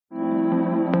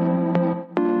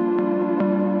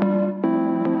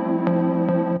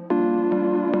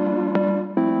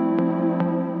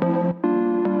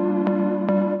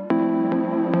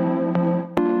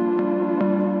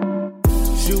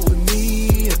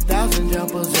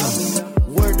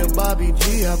Bobby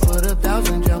G, I put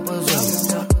 1,000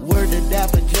 jumpers up. Word to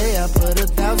Dapper J, I put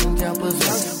 1,000 jumpers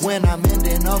up. When I'm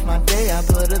ending off my day, I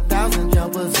put 1,000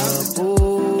 jumpers up.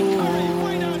 Ooh.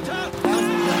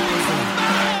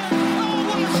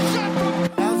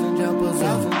 1,000 jumpers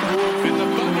up. In the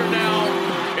Thunder now,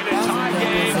 in a tie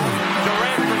game.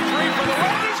 Durant for three for the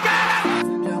win. He's got it!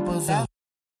 1,000 jumpers up.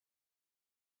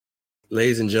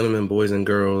 Ladies and gentlemen, boys and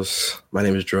girls, my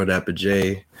name is Drew Dapper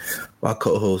J. My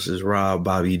co-host is Rob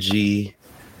Bobby G,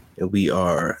 and we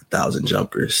are 1,000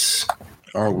 Jumpers.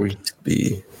 Are we?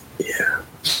 Yeah.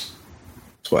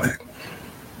 Swag.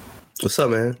 What's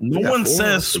up, man? No one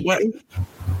says swag.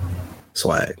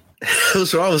 Swag.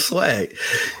 What's wrong with swag?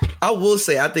 I will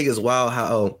say, I think it's wild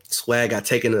how swag got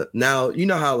taken. Now, you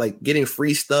know how like getting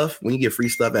free stuff, when you get free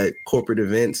stuff at corporate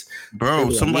events. Bro,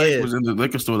 somebody was in the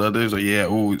liquor store the other day. Was like, yeah,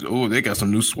 oh, they got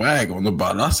some new swag on the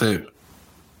bottle. I said,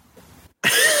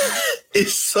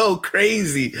 it's so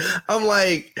crazy. I'm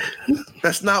like,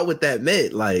 that's not what that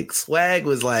meant. Like, swag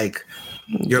was like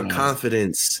your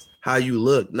confidence, how you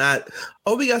look, not,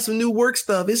 oh, we got some new work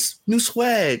stuff. It's new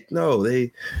swag. No,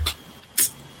 they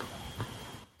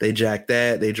jacked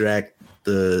that. They jacked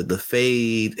the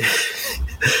fade.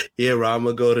 Yeah, bro, I'm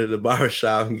gonna go to the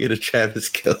barbershop and get a Travis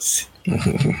Kelce.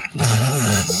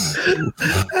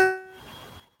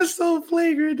 That's so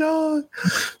flagrant, dog.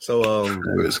 So,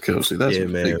 Travis Kelce, that's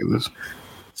ridiculous. Man.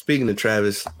 Speaking of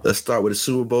Travis, let's start with a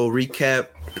Super Bowl recap.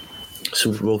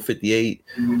 Super Bowl 58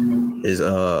 is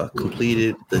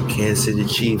completed. The Kansas City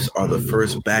Chiefs are the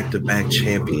first back-to-back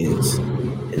champions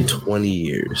in 20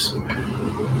 years.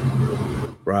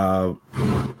 Rob,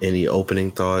 any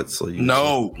opening thoughts?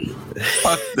 No.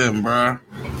 Fuck them, bro.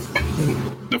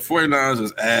 The 49ers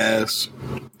is ass.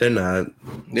 They're not.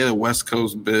 They're the West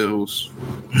Coast Bills.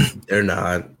 They're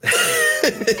not.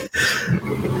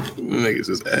 Niggas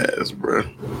is ass, bro.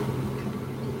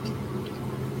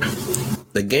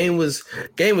 The game was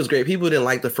great. People didn't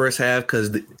like the first half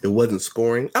because it wasn't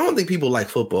scoring. I don't think people like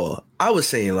football. I was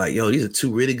saying like, yo, these are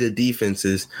two really good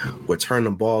defenses. We're turning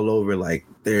the ball over. Like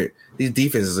these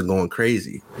defenses are going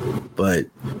crazy. But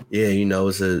yeah, you know,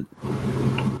 it's a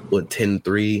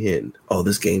 10-3 and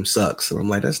this game sucks. And I'm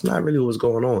like, that's not really what's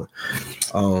going on.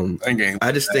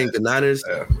 I just think the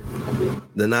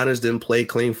Niners didn't play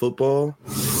clean football.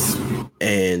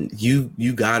 And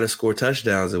you got to score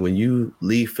touchdowns. And when you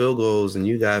leave field goals and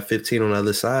you got 15 on the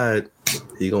other side,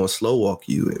 he's going to slow walk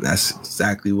you. And that's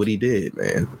exactly what he did,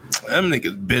 man. Them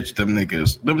niggas bitched them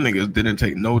niggas. Them niggas didn't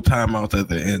take no timeouts at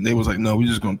the end. They was like, no, we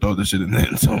just going to throw this shit in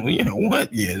there. So, you know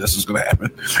what? Yeah, that's what's going to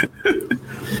happen.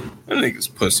 Them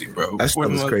niggas pussy, bro. That stuff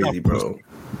was crazy, bro.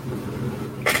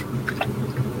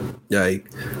 Like,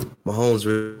 Mahomes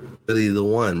really the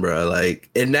one, bro.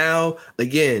 Like, and now,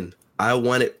 again, I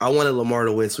wanted Lamar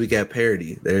to win so we got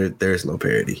parity. There's no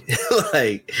parity.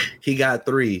 Like, he got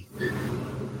 3.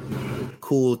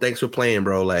 Cool, thanks for playing,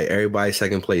 bro. Like, everybody's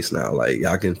second place now. Like,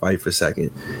 y'all can fight for second.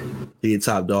 Be a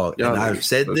top dog. And I've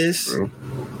said this,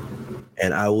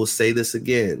 and I will say this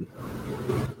again.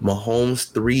 Mahomes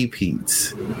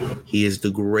three-peats. He is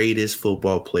the greatest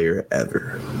football player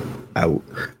ever.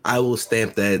 I will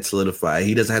stamp that, solidify.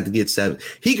 He doesn't have to get 7.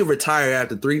 He could retire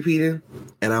after three-peating,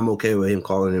 and I'm okay with him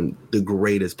calling him the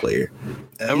greatest player.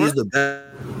 Ever? He's the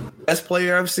best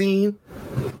player I've seen.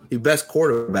 The best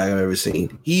quarterback I've ever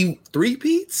seen. He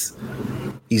three-peats.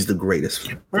 He's the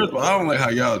greatest. First of all, I don't like how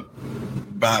y'all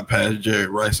bypass Jerry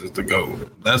Rice as the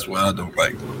GOAT. That's what I don't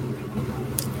like.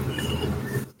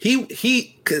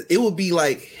 Cause it would be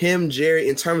like him, Jerry,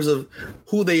 in terms of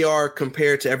who they are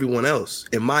compared to everyone else,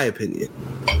 in my opinion.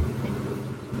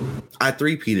 I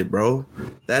three-peated, bro.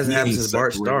 That's happened since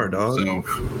Bart Starr, dog.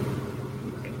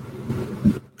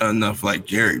 Enough like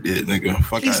Jerry did, nigga.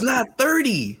 He's not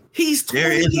 30. He's 28.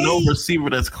 Jerry is no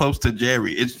receiver that's close to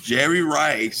Jerry. It's Jerry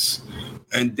Rice,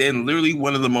 and then literally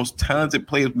one of the most talented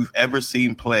players we've ever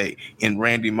seen play in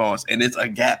Randy Moss, and it's a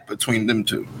gap between them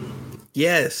two.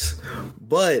 Yes,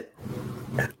 but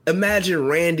imagine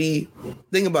Randy.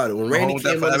 Think about it. When Randy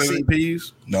came on the scene,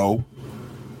 MVPs? No,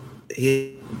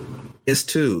 he is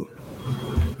 2.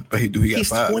 But he got He's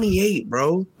 5. 28,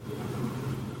 bro.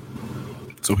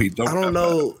 So he don't. I don't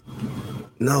know.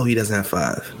 5. No, he doesn't have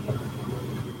 5.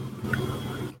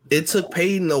 It took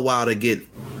Peyton a while to get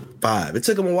 5. It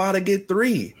took him a while to get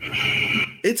 3.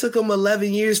 It took him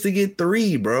 11 years to get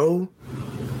 3, bro.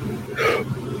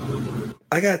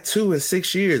 I got 2 in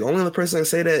 6 years. The only other person I can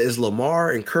say that is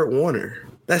Lamar and Kurt Warner.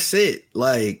 That's it.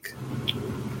 Like,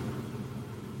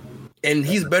 and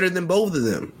he's better than both of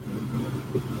them.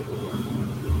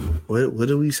 What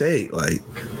do we say? Like,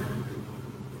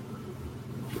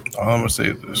 all I'm gonna say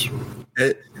is this: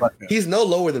 he's no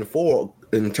lower than 4.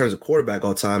 in terms of quarterback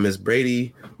all time is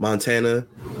Brady, Montana.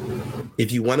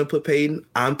 If you want to put Peyton,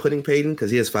 I'm putting Peyton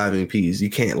because he has 5 MVPs. You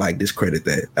can't like discredit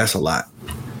that. That's a lot.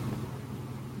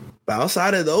 But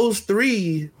outside of those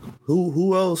 3,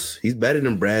 who else? He's better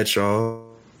than Bradshaw.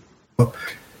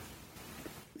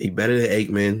 He better than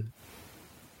Aikman.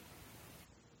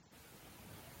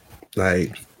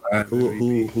 Like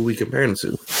who we comparing him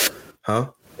to? Huh?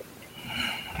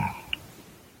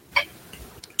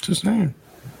 Just saying.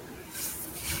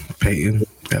 Peyton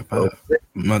got 5.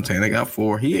 Montana got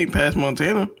 4. He ain't past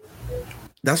Montana.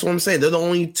 That's what I'm saying. They're the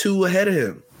only 2 ahead of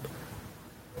him.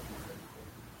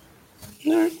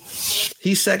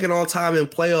 He's second all time in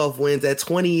playoff wins at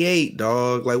 28,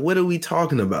 dog. Like, what are we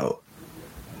talking about?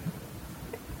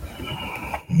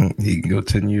 He can go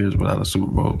 10 years without a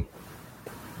Super Bowl.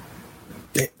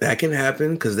 That can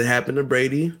happen because it happened to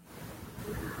Brady.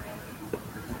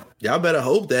 Y'all better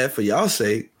hope that for y'all's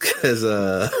sake, because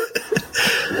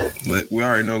but we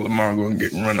already know Lamar going to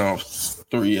get run off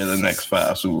 3 of the next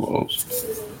 5 Super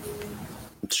Bowls.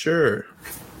 Sure.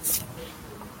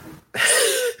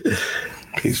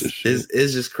 Piece of shit.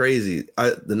 It's just crazy.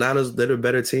 The Niners, they're a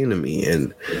better team than me,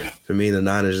 and for me, the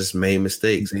Niners just made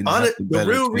mistakes. The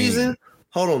real reason,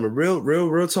 hold on, the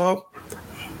real talk.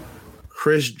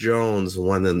 Chris Jones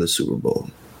won them the Super Bowl.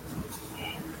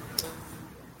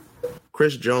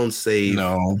 Chris Jones saved.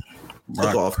 No,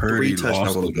 took off Purdy 3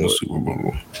 touchdowns on the Super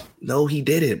Bowl. No, he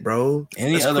didn't, bro.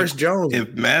 That's Chris Jones.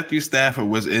 If Matthew Stafford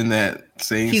was in that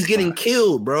same, he's getting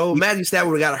killed, bro. Matthew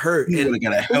Stafford would have got hurt. He would have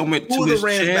got a helmet to his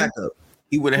chin. Backup?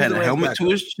 He would have had a helmet to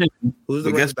his chin. Who's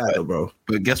the Rams backup, bro?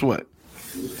 But guess what?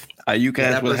 Ayuk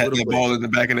guys would have had the ball in the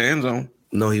back of the end zone.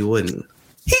 No, he wouldn't.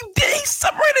 He did. He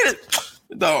separated it.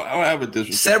 No, I don't have a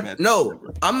disrespect. No,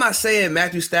 I'm not saying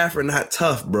Matthew Stafford not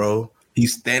tough, bro.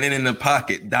 He's standing in the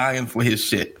pocket, dying for his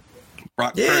shit.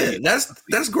 Brock yeah, Purdy.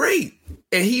 that's great.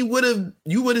 And you would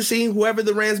have seen whoever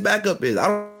the Rams backup is.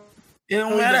 It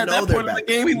don't matter at that point in the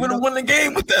game. He would have won the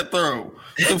game with that throw.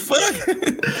 The fuck?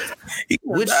 He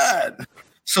would have died.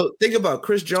 So think about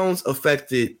Chris Jones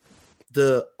affected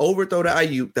the overthrow to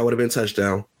Ayuk, that would have been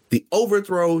touchdown. The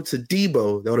overthrow to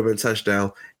Debo, that would have been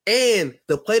touchdown. And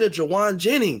the play to Jawan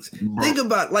Jennings. Bro, think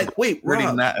about, like, wait, Rob,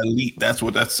 really not elite. That's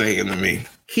what that's saying to me.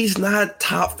 He's not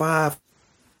top 5.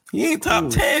 He ain't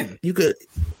top 10. You could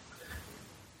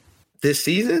this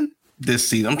season? This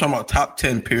season. I'm talking about top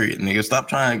 10, period, nigga. Stop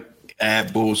trying to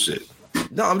add bullshit.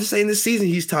 No, I'm just saying this season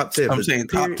he's top 10. I'm saying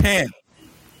top 10.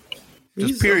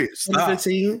 Just period. 10 to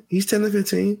 15. He's 10 to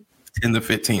 15. 10 to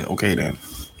 15. Okay, then.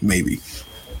 Maybe.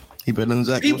 He better than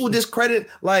Zach People Wilson. discredit,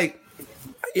 like,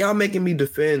 y'all making me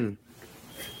defend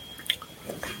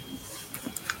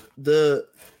the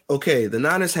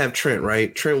Niners have Trent,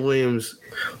 right? Trent Williams.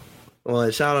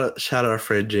 Well, shout out our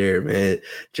friend Jared, man.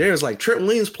 Jared was like, Trent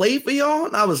Williams played for y'all?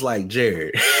 And I was like,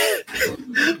 Jared,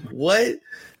 what?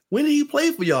 When did he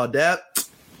play for y'all, Dap?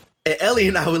 And Ellie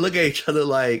and I would look at each other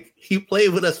like, he played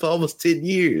with us for almost 10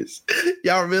 years.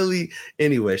 Y'all really?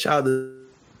 Anyway, shout out to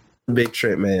Big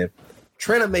Trent, man.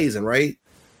 Trent amazing, right?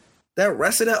 That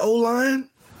rest of that O-line,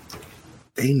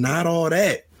 they not all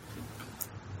that.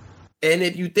 And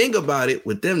if you think about it,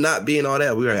 with them not being all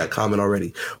that, we already had a comment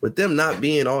already. With them not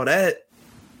being all that,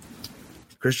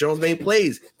 Chris Jones made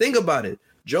plays. Think about it.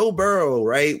 Joe Burrow,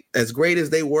 right? As great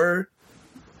as they were,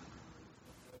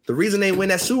 the reason they win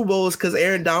that Super Bowl is because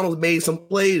Aaron Donald made some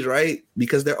plays, right?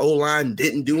 Because their O-line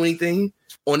didn't do anything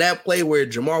on that play where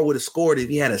Jamar would have scored if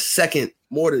he had a second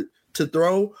more to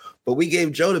throw. But we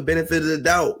gave Joe the benefit of the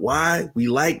doubt. Why? We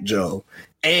like Joe.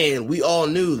 And we all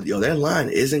knew, that line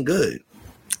isn't good.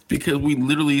 Because we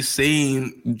literally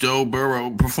seen Joe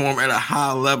Burrow perform at a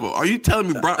high level. Are you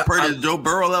telling me Brock Purdy is Joe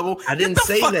Burrow level? I didn't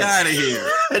say that. Out of here!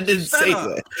 I didn't say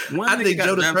that. I think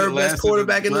Joe the third best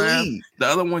quarterback in the league. The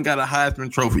other one got a Heisman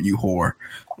Trophy. You whore!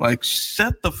 Like,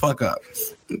 shut the fuck up,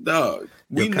 dog.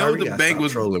 We know the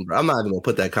Bengals trolling, bro. I'm not even gonna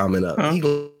put that comment up. He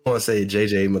gonna say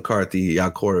JJ McCarthy,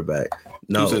 y'all quarterback.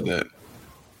 No, who said that?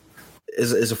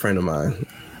 It's a friend of mine.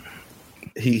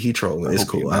 He trolling. It's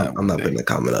cool. I'm not putting that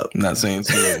comment up. I'm not saying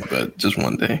so, but just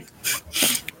one day.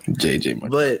 JJ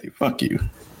McCarthy. But fuck you.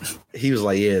 He was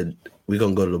like, yeah, we're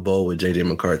gonna go to the bowl with JJ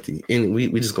McCarthy. And we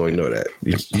just gonna ignore that.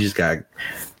 You just got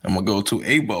I'm gonna go to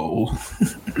a bowl.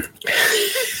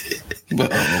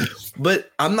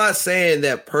 But I'm not saying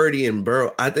that Purdy and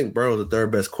Burrow, I think Burrow's the third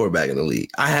best quarterback in the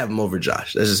league. I have him over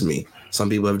Josh. That's just me. Some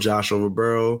people have Josh over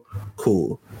Burrow.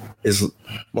 Cool. It's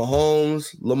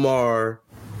Mahomes, Lamar,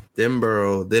 then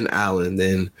Burrow, then Allen,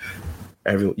 then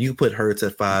everyone. You put Hurts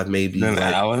at 5, maybe. Then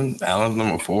like, Allen's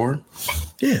number 4?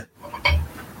 Yeah.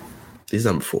 He's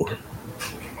number 4.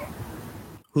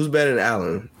 Who's better than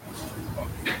Allen?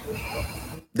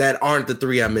 that aren't the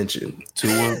three I mentioned.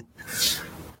 Tua.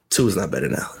 Tua's not better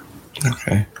now.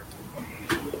 Okay.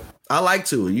 I like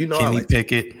Tua. You know, I Kenny like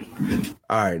Pickett.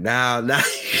 All right, now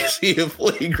you see it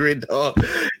flagrant, dog.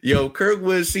 Yo,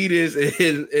 Kirkwood see this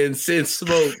and send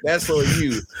smoke. That's on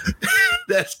you.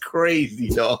 That's crazy,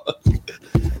 dog.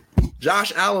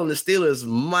 Josh Allen, the Steelers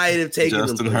might have taken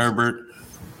Justin them. Herbert.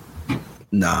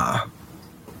 Nah.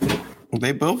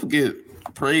 They both get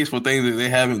praise for things that they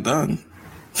haven't done.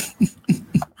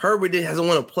 Herbert hasn't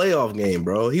won a playoff game,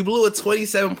 bro. He blew a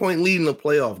 27-point lead in a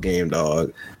playoff game,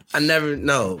 dog. I never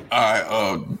know.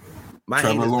 All right, My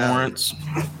Trevor Lawrence.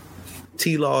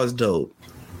 T-Law is dope.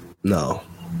 No.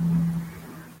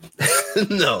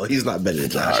 No, he's not better than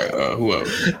Josh. All right, who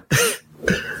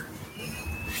else?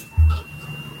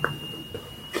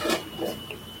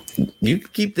 You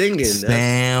keep thinking.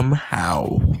 Sam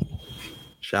Howell.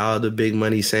 Shout out to Big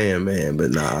Money Sam, man.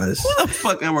 But nah, it's Who the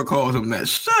fuck ever calls him that?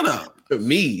 Shut up.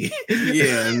 me.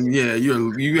 Yeah,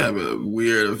 you have a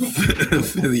weird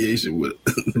affiliation with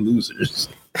losers.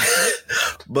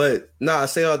 But nah, I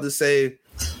say all to say,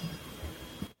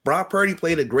 Brock Purdy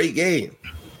played a great game.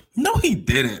 No, he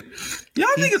didn't. Y'all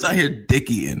niggas out here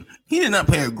dickieing. He did not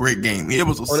play a great game. It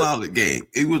was a solid game.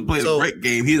 He was playing a great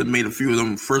game. He'd have made a few of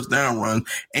them first down runs,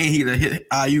 and he'd have hit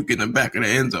Ayuk in the back of the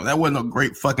end zone. That wasn't a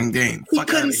great fucking game. He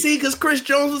couldn't see because Chris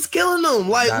Jones was killing him.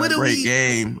 Like, Not what a do great we?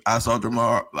 game. I saw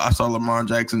Lamar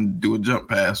Jackson do a jump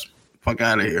pass. Fuck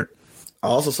out of here. I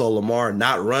also saw Lamar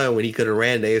not run when he could have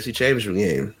ran the AFC Championship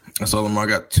game. I saw Lamar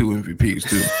got 2 MVPs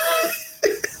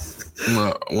too.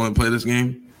 Want to play this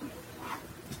game?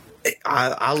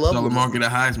 I love So Lamar. Lamar get a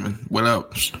Heisman. What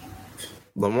else?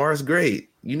 Lamar's great.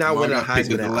 You're not Lamar winning a got picked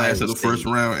Heisman at the at last Iowa of the State. first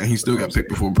round, and he still got picked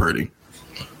before Purdy.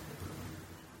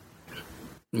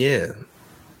 Yeah.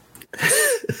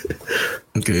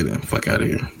 Okay, then. Fuck out of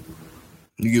here.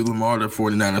 You give Lamar the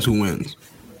 49ers, who wins?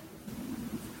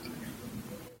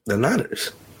 The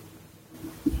Niners.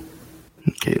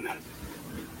 Okay, then.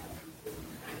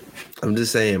 I'm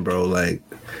just saying, bro. Like,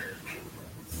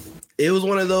 it was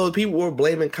one of those people were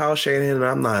blaming Kyle Shanahan, and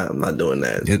I'm not doing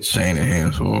that. It's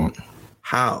Shanahan's fault.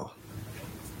 How?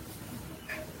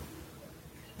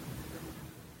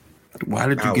 Why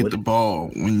did you get the ball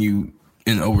when you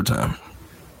in overtime?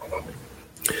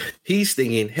 He's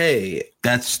thinking, hey,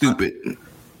 That's stupid.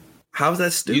 how's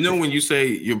that stupid? You know when you say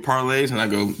your parlays and I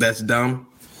go, that's dumb?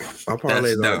 my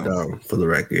parlays that's are dumb for the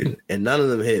record, and none of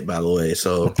them hit, by the way.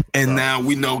 So, And now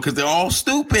we know because they're all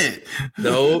stupid.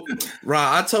 nope.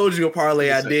 Rob, I told you a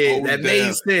parlay I did that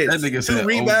made sense. That nigga said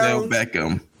Odell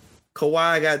Beckham.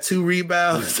 Kawhi got 2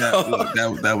 rebounds.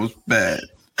 That was bad.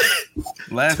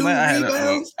 Last 2 night I had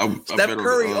rebounds? a Steph bet on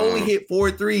Curry only hit 4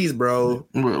 threes, bro.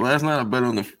 Last night I bet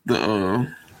on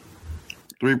the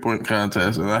 3-point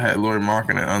contest, and I had Lori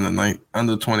Markkinen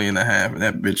under 20 and a half, and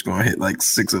that bitch gonna hit like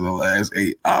 6 of the last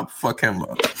 8. I'll fuck him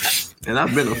up. And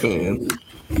I've been a fan.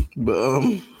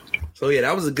 But So yeah,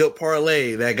 that was a good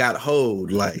parlay that got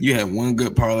hoed. Like, you had one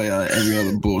good parlay out of every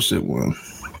other bullshit one.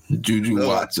 Juju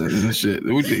Watson and shit.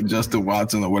 Justin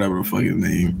Watson or whatever the fuck his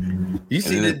name. you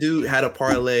see, the dude had a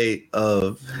parlay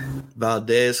of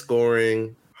Valdez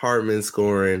scoring, Hartman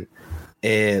scoring,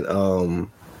 and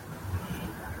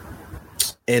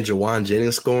Jawan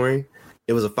Jennings scoring.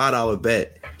 It was a $5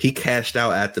 bet. He cashed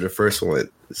out after the first one,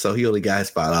 so he only got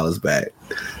his $5 back.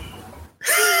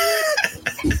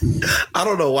 I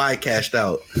don't know why I cashed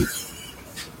out.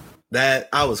 That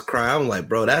I was crying. I'm like,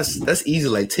 bro, that's easy,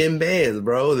 like 10 bands,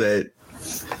 bro. That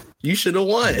you should have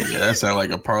won. Yeah, that sounds like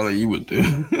a parlay you would do.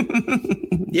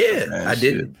 Yeah, That I shit.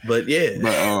 didn't, but yeah.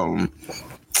 But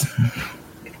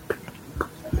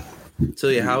So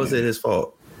yeah, how is it his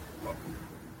fault?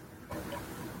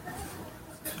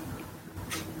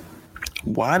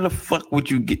 why the fuck would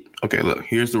you get? Okay, look,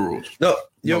 here's the rules. No,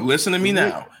 Yo, listen to me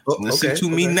now. Listen to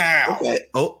me now. Okay.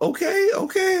 Oh, okay.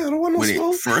 I don't want no When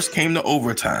smoke. it first came to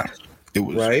overtime, it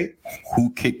was Right.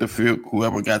 who kicked the field,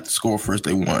 whoever got the score first,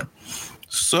 they won.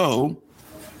 So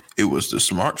it was the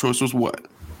smart choice was what?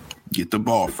 Get the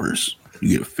ball first. You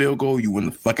get a field goal, you win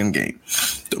the fucking game.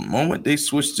 The moment they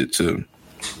switched it to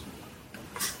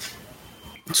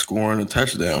scoring a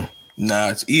touchdown, now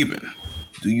it's even.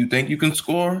 Do you think you can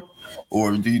score?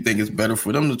 Or do you think it's better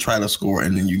for them to try to score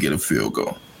and then you get a field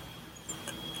goal?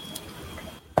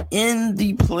 In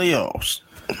the playoffs,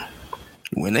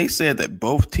 when they said that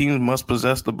both teams must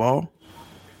possess the ball,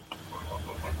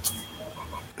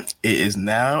 it is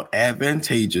now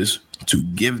advantageous to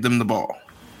give them the ball.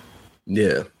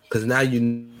 Yeah, because now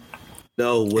you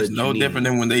know what. It's no different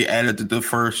than when they added to the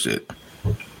first shit.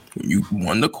 When you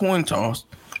won the coin toss,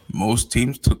 most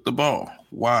teams took the ball.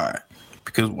 Why?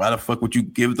 Because why the fuck would you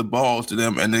give the balls to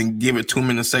them and then give it to them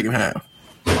in the second half?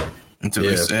 Until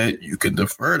they said you could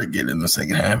defer to get in the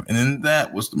second half. And then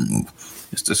that was the move.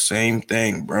 It's the same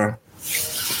thing, bro.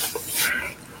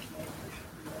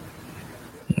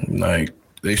 Like,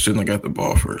 they shouldn't have got the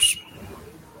ball first.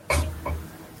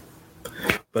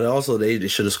 But also, they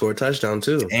should have scored a touchdown,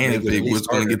 too. And if they was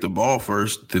going to get the ball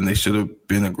first, then they should have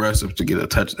been aggressive to get a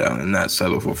touchdown and not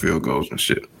settle for field goals and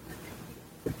shit.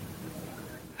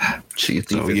 Chiefs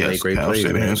So, defense made great Kyle plays,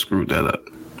 Shanahan man. screwed that up.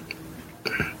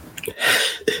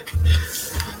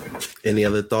 Any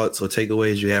other thoughts or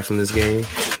takeaways you have from this game?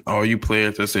 All you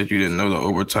players that said you didn't know the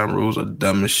overtime rules are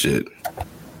dumb as shit.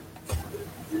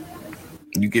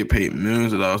 You get paid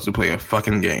millions of dollars to play a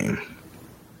fucking game.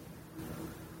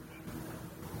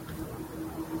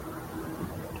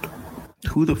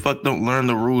 Who the fuck don't learn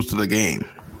the rules to the game?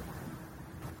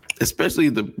 Especially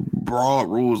the broad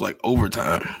rules like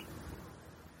overtime.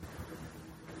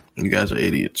 You guys are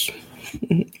idiots.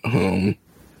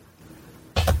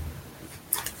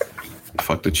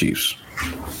 Fuck the Chiefs.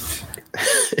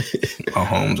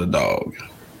 Mahomes a dog.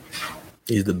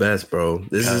 He's the best, bro.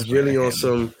 This is really on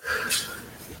some.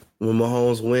 When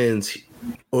Mahomes wins,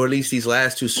 or at least these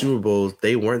last two Super Bowls,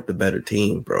 they weren't the better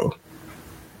team, bro.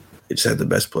 They just had the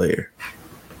best player.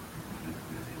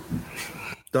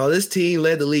 No, this team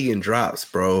led the league in drops,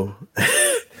 bro.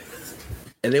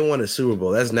 And they won a Super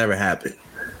Bowl. That's never happened.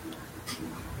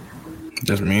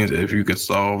 Just means that if you could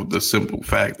solve the simple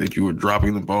fact that you were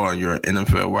dropping the ball and you're an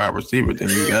NFL wide receiver, then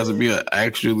you guys would be an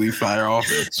actually fire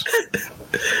offense.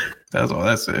 That's all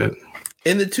that said.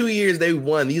 In the 2 years they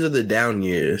won, these are the down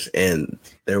years, and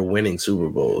they're winning Super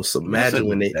Bowls. So imagine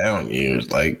when they down years,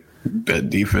 like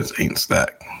that defense ain't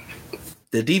stacked.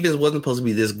 The defense wasn't supposed to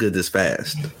be this good this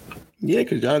fast. Yeah,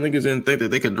 because y'all niggas didn't think that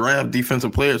they could draft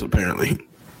defensive players, apparently.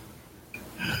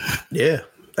 Yeah,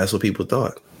 that's what people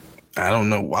thought. I don't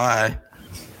know why.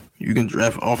 You can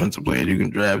draft offensive players. You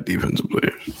can draft defensive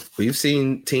players. We've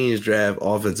seen teams draft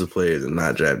offensive players and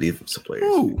not draft defensive players.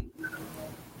 Ooh.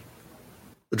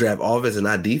 Draft offense and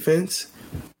not defense.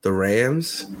 The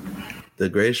Rams, the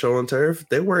greatest show on turf,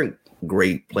 they weren't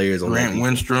great players on Grant that defense.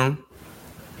 Windstrom.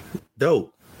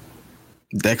 Dope.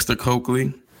 Dexter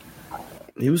Coakley.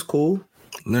 He was cool.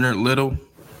 Leonard Little.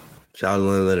 Shout out to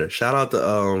Leonard Little. Shout out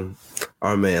to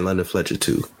our man London Fletcher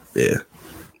too. Yeah.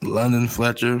 London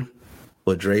Fletcher.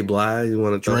 But Dre Bly, you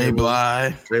want to Dre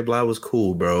Bly. Dre Bly was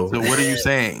cool, bro. So what are you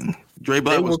saying? Dre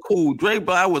Bly was cool. Dre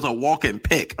Bly was a walking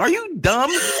pick. Are you dumb?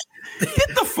 Get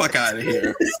the fuck out of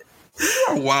here.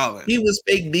 You're wildin'. He was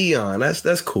fake Dion.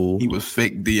 That's cool. He was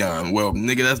fake Dion. Well,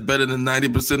 nigga, that's better than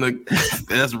 90% of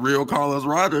that's real Carlos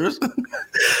Rogers.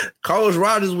 Carlos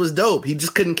Rogers was dope. He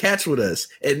just couldn't catch with us.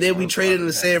 And then we traded him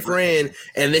to San Fran,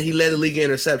 and then he led the league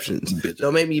in interceptions.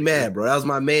 Don't make me mad, bro. That was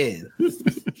my man.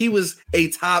 He was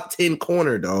a top 10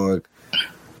 corner, dog.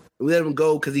 We let him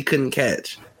go because he couldn't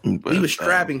catch. But, he was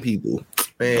strapping people.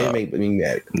 Man, he made me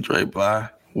mad. Dre Bly,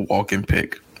 walking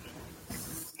pick.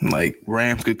 Like,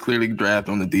 Rams could clearly draft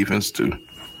on the defense, too.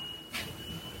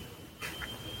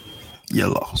 You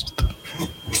lost.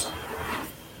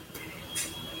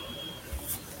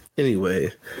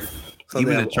 Anyway.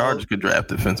 Even the Chargers could draft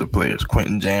defensive players.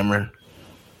 Quentin Jammer.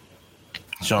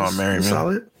 Sean Merriman.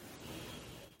 Solid.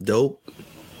 Dope.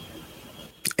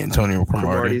 Antonio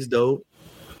Cromartie's dope.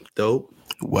 Dope.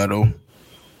 Weddle.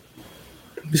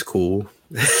 He's cool.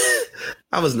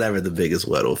 I was never the biggest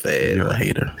Weddle fan. You're a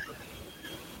hater.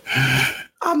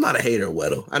 I'm not a hater of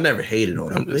Weddle. I never hated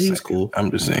on him. He was cool.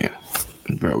 I'm just saying.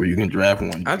 Bro, you can draft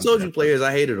one. I told you players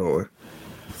I hated on.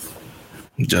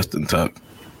 Justin Tuck.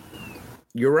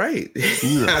 You're right.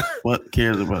 Who the fuck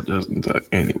cares about Justin Tuck?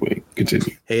 Anyway,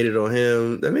 continue. Hated on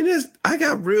him. I mean, I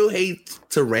got real hate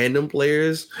to random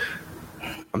players.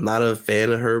 I'm not a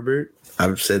fan of Herbert.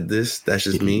 I've said this. That's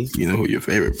just me. You know who your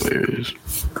favorite player is?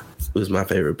 Who's my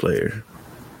favorite player?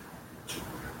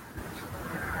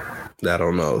 I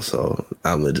don't know. So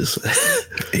I'm going to just...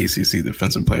 ACC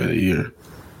Defensive Player of the Year.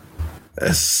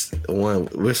 That's one.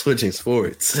 We're switching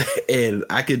sports, and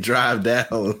I could drive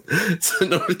down to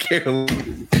North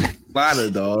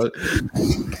Carolina, dog.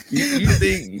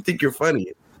 You think you're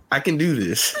funny? I can do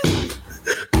this.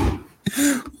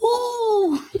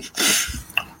 Woo!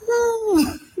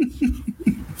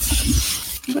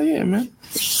 But yeah, man.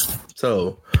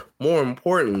 So, more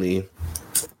importantly,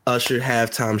 Usher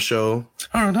halftime show.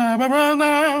 I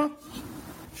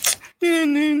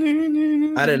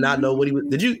did not know what he was.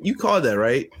 Did you call that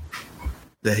right?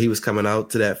 That he was coming out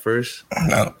to that first?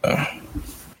 No.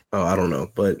 Oh, I don't know,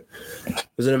 but it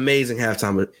was an amazing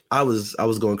halftime. But I was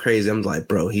going crazy. I'm like,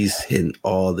 bro, he's hitting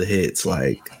all the hits.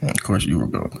 Like, of course, you were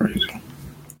going crazy.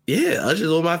 Yeah, Usher's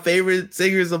one of my favorite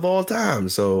singers of all time.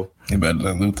 So He better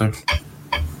than Luther.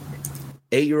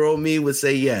 8-year-old me would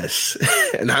say yes.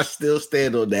 And I still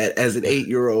stand on that as an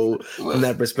 8-year-old from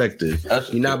that perspective.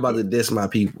 You're not about to diss my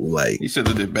people. Like, He should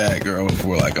have did Bad Girl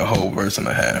for like a whole verse and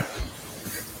a half.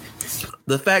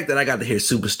 the fact that I got to hear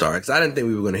Superstar, because I didn't think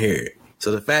we were going to hear it.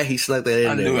 So the fact he snuck that in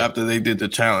I there, knew after they did the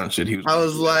challenge shit, I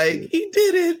was like, he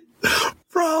did it.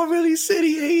 Bro really said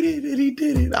he hated it, and he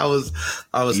did it. I was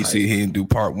you hyped. see, he didn't do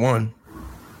part 1.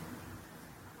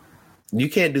 You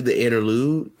can't do the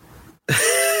interlude.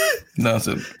 No, I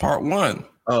said part 1.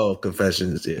 Oh,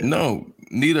 Confessions, yeah. No,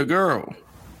 Need a Girl.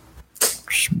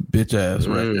 Bitch ass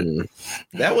record.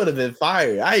 That would have been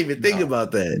fire. I didn't even think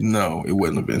about that. No, it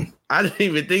wouldn't have been. I didn't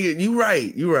even think it. You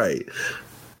right.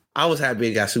 I was happy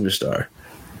it got Superstar.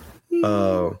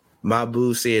 My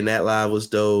boo seeing that live was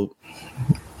dope.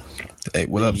 Hey,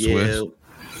 what up, Swiss?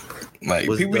 Like,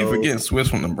 was people be dope. forgetting Swiss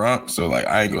from the Bronx, so like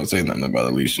I ain't gonna say nothing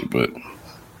about Alicia, but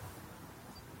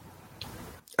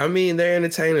I mean, they're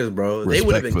entertainers, bro. They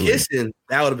would have been Respectfully. kissing.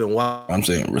 That would have been wild. I'm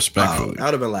saying respectfully. I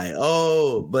would have been like,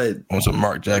 oh, but On some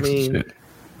Mark Jackson mean- shit.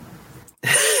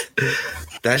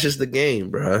 that's just the game,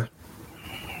 bro.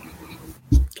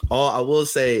 All I will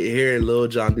say, hearing Lil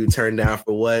Jon do Turn Down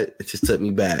for What, it just took me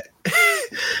back.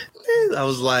 I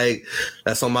was like,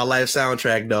 that's on my life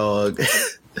soundtrack, dog.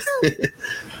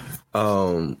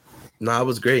 No, it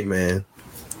was great, man.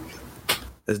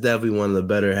 It's definitely one of the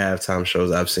better halftime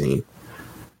shows I've seen.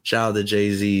 Shout out to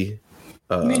Jay-Z.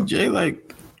 I mean, Jay,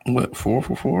 like, what, 4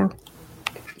 for 4?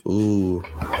 Ooh,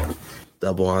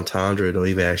 double entendre. Don't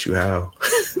even ask you how.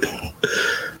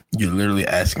 You're literally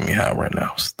asking me how right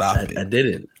now. Stop it. I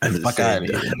didn't. I just Fuck said out of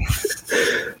here.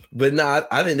 that. But no,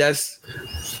 I think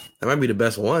that might be the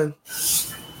best one.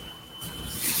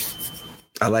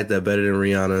 I like that better than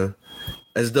Rihanna.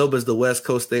 As dope as the West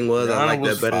Coast thing was, I like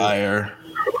that better. Fire.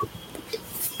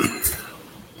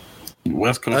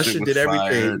 West Coast Usher shit was did everything.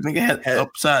 fire. Nigga had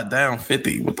upside down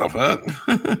 50. What the fuck?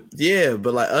 Yeah,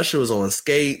 but like Usher was on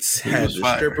skates, had was the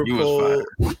fire. stripper He was pole.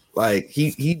 fire. Like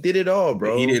he did it all,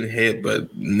 bro. He didn't hit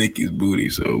but Nicki's booty,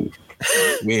 so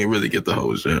we ain't really get the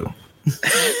whole show.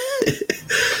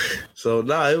 So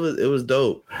it was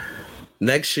dope.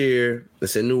 Next year,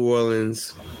 it's in New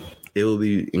Orleans. It will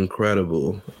be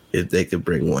incredible if they could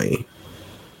bring Wayne.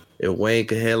 If Wayne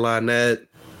could headline that,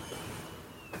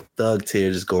 Thug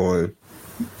Tears is going.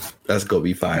 That's gonna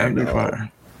be fire. That'd be dog.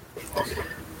 fire.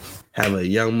 Have a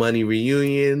Young Money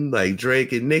reunion like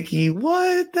Drake and Nicki.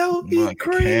 What? That would be Like a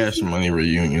crazy. Cash Money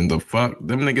reunion. The fuck?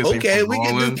 Them niggas ain't Okay, from we can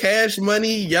do Orleans. Cash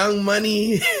Money, Young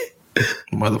Money.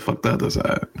 Motherfuck the other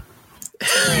side.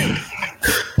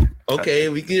 Okay,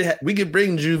 we could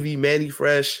bring Juvie, Manny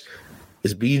Fresh.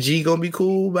 Is BG gonna be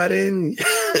cool by then?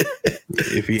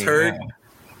 If he ain't Turd.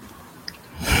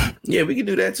 high. Yeah, we can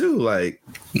do that too. Like,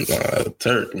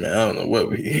 Turk, man. I don't know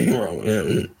what we wrong with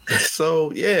him.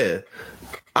 so yeah,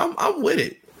 I'm with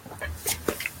it.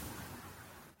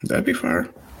 That'd be fire.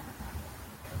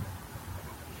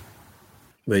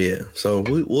 But yeah, so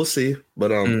we'll see.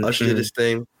 But Usher did his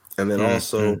thing, and then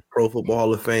also Pro Football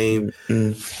Hall of Fame,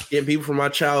 getting people from my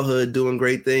childhood doing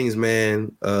great things,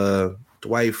 man.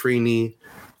 Dwight Freeney,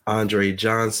 Andre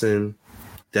Johnson,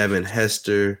 Devin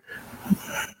Hester.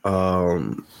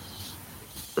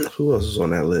 Who else was on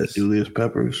that list? Julius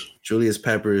Peppers. Julius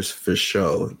Peppers for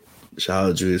sure. Shout out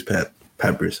to Julius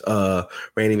Peppers.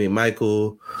 Randy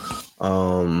McMichael.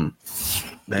 The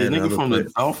nigga from the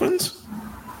Dolphins?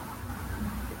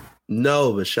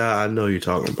 No, but I know you're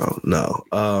talking about. No.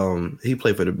 He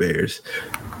played for the Bears.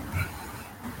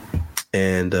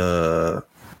 And there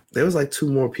was like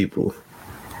 2 more people.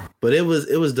 But it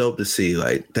was dope to see.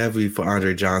 Like, definitely for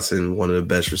Andre Johnson, one of the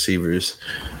best receivers.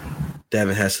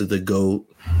 Devin Hester, the GOAT.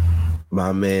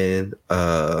 My man.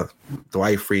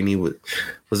 Dwight Freeney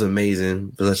was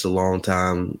amazing for such a long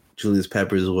time. Julius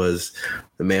Peppers was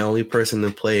the only person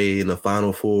to play in the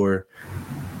Final Four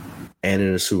and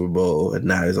in the Super Bowl, and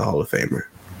now he's a Hall of Famer.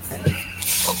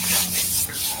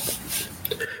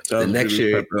 The next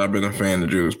year, I've been a fan of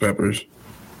Julius Peppers.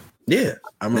 yeah.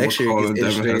 I remember Next year calling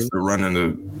gets Devin interesting. Hester running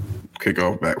the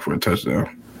kickoff back for a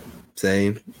touchdown.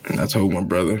 Same. And I told my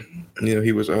brother,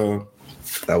 he was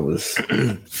That was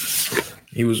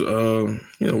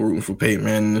rooting for Peyton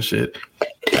Manning and shit.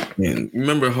 And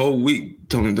remember a whole week,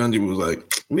 Tony Dungy was like,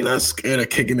 "We not scared of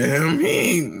kicking to him. He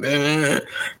ain't." And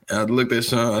I looked at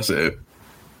Sean. I said,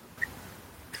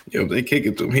 "Yo, if they kick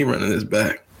it to him, he running his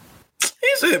back."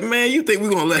 He said, "Man, you think we're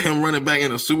gonna let him run it back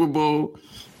in the Super Bowl?"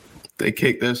 They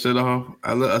kicked that shit off.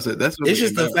 I said, "That's what it's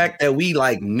just the fact that we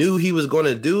like knew he was going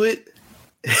to do it,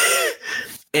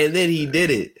 and then he did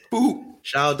it. Who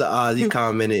Shout out to Oz. He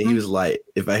commented. He was like,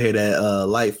 "If I hear that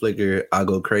light flicker, I'll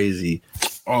go crazy."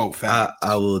 Oh, fact.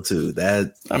 I will too.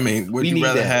 That I mean, would we you need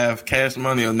rather that. have cash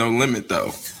money or no limit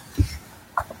though?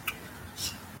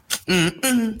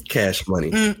 cash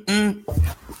money.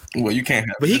 Well, you can't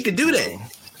have. But he could do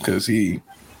that. because he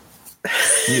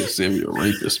a serial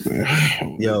rapist,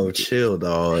 man. Yo, chill,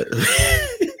 dog.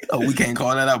 Oh, we can't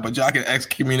call that out, but y'all can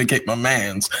excommunicate my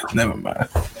mans. Never mind.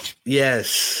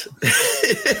 Yes.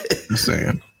 I'm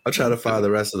saying. I'll try to find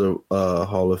the rest of the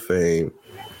Hall of Fame.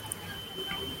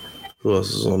 Who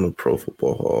else is on the Pro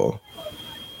Football Hall?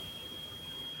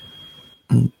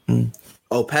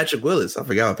 Oh, Patrick Willis. I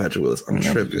forgot Patrick Willis. I'm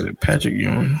tripping. Patrick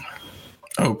Ewing.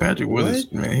 Oh, Patrick Willis,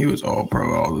 man, he was all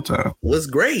pro all the time. Was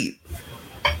great.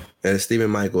 And Stephen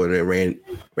Michael and then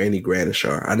Randy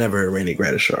Gradishar. I never heard Randy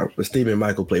Gradishar, but Stephen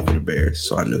Michael played for the Bears,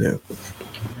 so I knew him.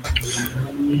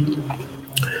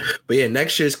 But yeah,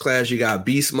 next year's class, you got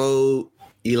Beast Mode,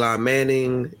 Eli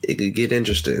Manning. It could get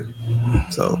interesting.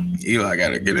 So Eli got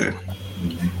to get in.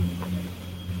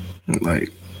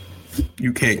 Like,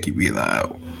 you can't keep Eli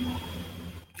out.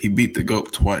 He beat the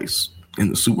GOAT twice in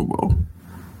the Super Bowl.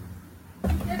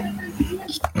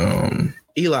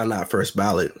 Eli not first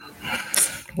ballot.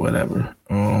 Whatever.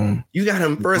 You got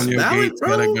him first Antonio ballot, Gates bro?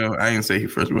 gotta go. I didn't say he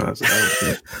first ballot.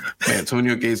 Man,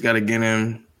 Antonio Gates got to get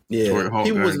in. Yeah, Hall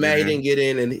he was gotta mad he get in. didn't get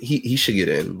in, and he should get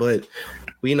in. But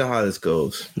we know how this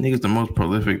goes. Nigga's the most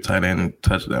prolific tight end and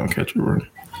touchdown catcher. Bro.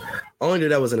 Only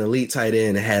dude that was an elite tight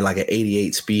end and had like an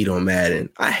 88 speed on Madden.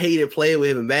 I hated playing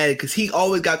with him in Madden because he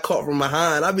always got caught from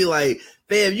behind. I'd be like,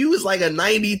 fam, you was like a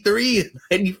 93,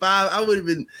 95. I would have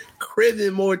been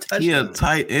cribbing more touchdowns. He a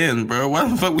tight end, bro. Why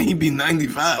the fuck would he be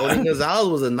 95? Tony Gonzalez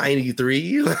was a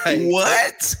 93. Like,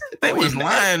 What? They was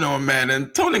lying on Madden.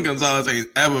 Tony Gonzalez ain't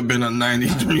ever been a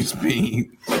 93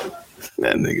 speed.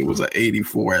 That nigga was an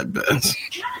 84 at best.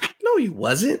 No, he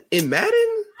wasn't. In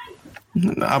Madden?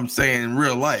 I'm saying in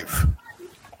real life.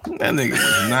 That nigga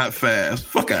was not fast.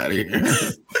 Fuck out of here.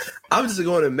 I'm just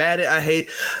going to Madden. I hate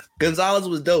Gonzalez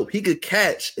was dope. He could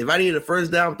catch. If I needed a first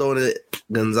down, I'm throwing it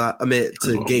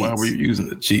to Gates. Why were you using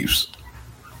the Chiefs?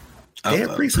 They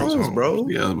have Priest Holmes, bro.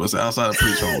 Yeah, but outside of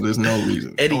Priest Holmes, there's no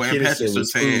reason. Eddie and Kennison Patrick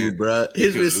was Surtain, food, bro.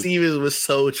 His receivers was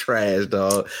so trash,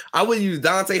 dog. I would use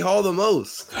Dante Hall the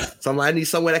most. So I'm like, I need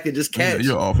someone that could just catch.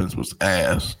 Yeah, your offense was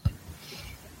ass.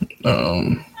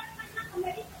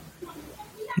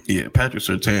 Yeah, Patrick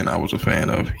Surtain, I was a fan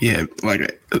of. He had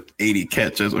like a 80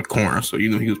 catch as a corner, so you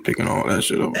knew he was picking all that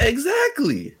shit up.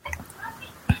 Exactly.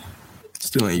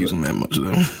 Still ain't using that much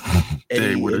though.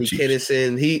 Eddie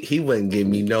Kennison, he wouldn't give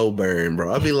me no burn,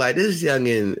 bro. I'd be like, this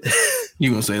youngin'. You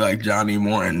gonna say like Johnny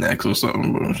Moore next or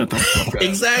something, bro? Shut the fuck up.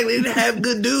 Exactly. They have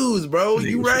good dudes, bro.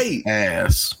 You right.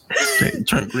 Ass.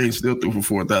 Trent Green still threw for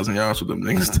 4,000 yards with them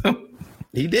niggas though.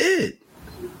 He did.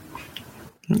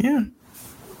 Yeah.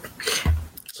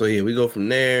 So yeah, we go from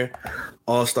there.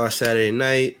 All-Star Saturday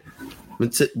night.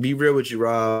 Be real with you,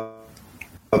 Rob.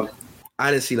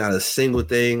 I didn't see not a single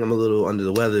thing. I'm a little under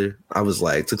the weather. I was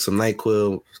like, took some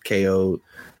NyQuil, KO'd.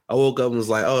 I woke up and was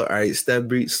like, oh, all right, Steph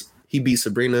beat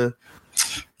Sabrina.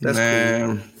 That's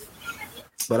Man, cool.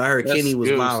 But I heard Kenny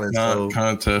was violent. So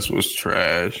Contest was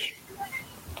trash.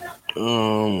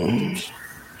 Who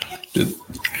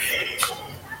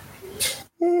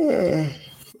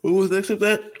was next to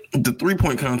that? The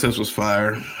 3-point contest was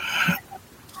fire.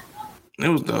 It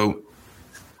was dope.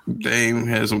 Dame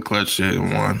had some clutch shit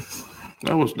and won.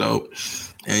 That was dope.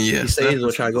 And yeah, he said he's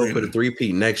gonna try to go for the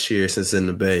 3-peat next year since in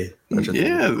the Bay.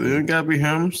 Yeah, it gotta be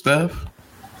him, Steph.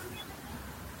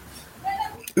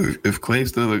 If Clay's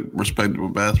still a respectable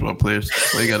basketball player,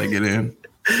 Clay gotta get in.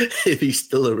 If he's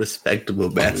still a respectable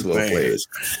basketball player.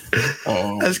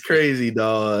 That's crazy,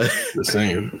 dog. The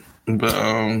same. But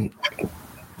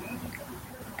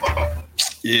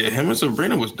yeah, him and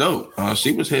Sabrina was dope.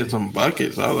 She was hitting some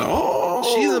buckets. I was like,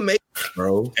 oh, she's amazing,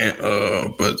 bro. And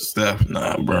but Steph,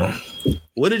 nah, bro.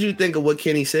 What did you think of what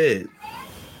Kenny said?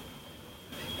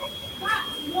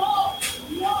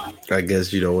 I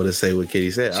guess you don't want to say what Kenny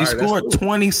said. She scored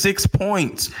 26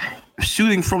 points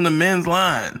shooting from the men's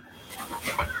line.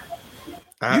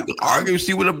 You could argue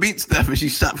she would have beat Steph if she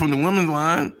shot from the women's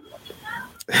line.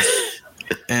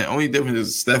 And only difference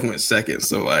is Steph went second,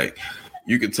 so like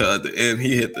you could tell at the end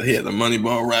he had the money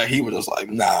ball right. He was just like,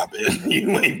 nah, man, you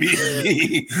ain't beating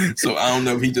me. So I don't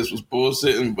know if he just was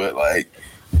bullshitting, but like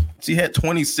she had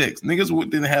 26. Niggas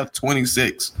didn't have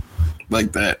 26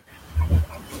 like that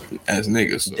as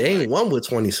niggas. So, they ain't won with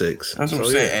 26. That's what I'm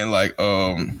saying. Yeah. And like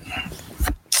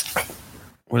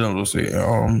what else was I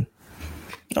saying?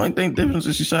 The only thing difference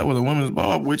is she shot with a women's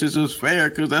ball, which is just fair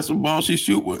because that's the ball she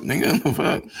shoot with,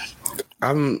 nigga.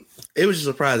 It was just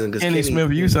surprising because Kenny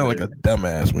Smith, you sound like a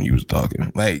dumbass when you was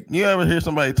talking. Like, you ever hear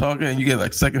somebody talking and you get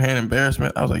like secondhand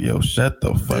embarrassment? I was like, yo, shut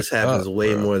the fuck up. This happens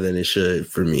way more than it should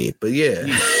for me. But yeah.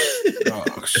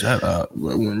 Dog, shut up.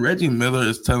 But when Reggie Miller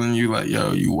is telling you like,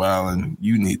 yo, you wildin',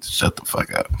 you need to shut the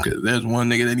fuck up. Because there's one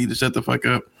nigga that need to shut the fuck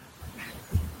up.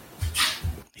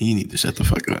 He need to shut the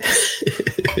fuck up.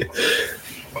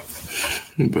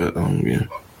 But yeah.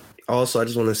 Also, I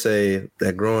just want to say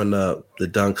that growing up, the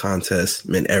dunk contest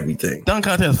meant everything. Dunk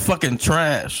contest is fucking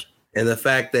trash. And the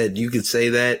fact that you could say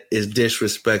that is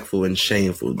disrespectful and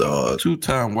shameful, dog.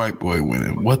 2-time white boy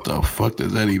winning. What the fuck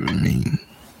does that even mean?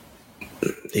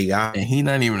 He got, and he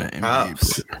not even an NBA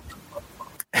player.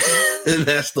 And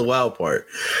that's the wild part.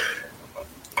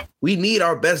 We need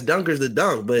our best dunkers to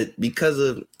dunk, but because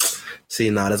of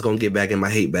that's gonna get back in my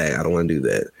hate bag. I don't want to do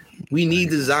that. We need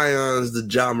the Zions, the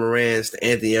Ja Morants, the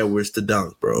Anthony Edwards to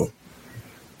dunk, bro.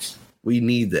 We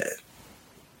need that.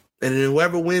 And then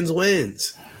whoever wins,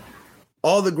 wins.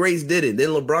 All the greats did it. Then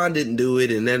LeBron didn't do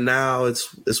it, and then now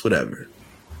it's whatever.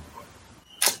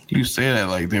 You say that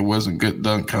like there was a good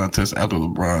dunk contest after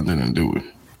LeBron didn't do it.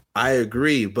 I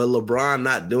agree, but LeBron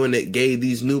not doing it gave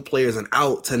these new players an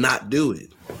out to not do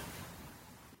it.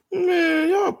 Man,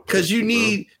 y'all, because you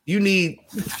need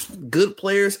good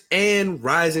players and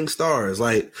rising stars.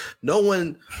 Like no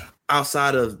one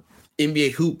outside of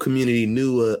NBA hoop community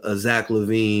knew a Zach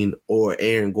LaVine or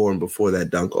Aaron Gordon before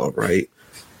that dunk off, right?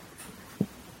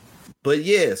 But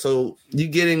yeah, so you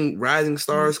getting rising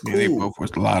stars, cool. Yeah, they both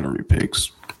was lottery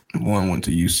picks. One went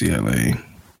to UCLA.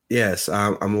 Yes,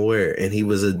 I'm aware, and he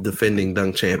was a defending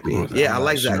dunk champion. Yeah, I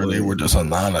like Zach LaVine. They were just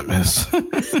anonymous.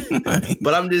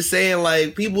 But I'm just saying,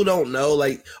 like, people don't know,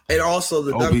 like, and also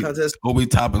the dunk contest. Obi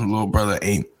Toppin's little brother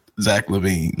ain't Zach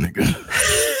LaVine, nigga.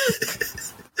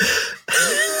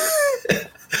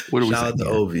 Shout out to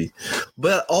Obi.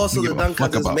 But also the dunk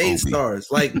contest made stars.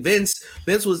 Like Vince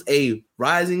was a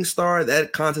rising star.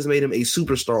 That contest made him a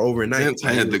superstar overnight. Vince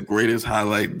had the greatest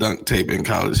highlight dunk tape in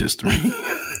college history.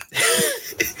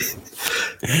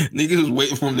 Niggas was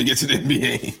waiting for him to get to the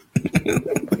NBA.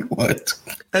 Like, what?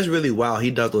 That's really wild.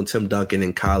 He dunked on Tim Duncan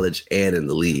in college and in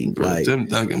the league. Bro, like Tim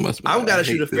Duncan must be. I'm gotta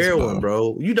shoot a fair one,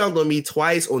 bro. You dunked on me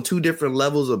twice on two different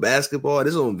levels of basketball.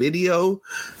 This is on video.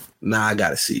 Nah, I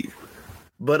gotta see you.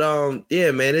 But yeah,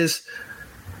 man,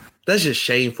 that's just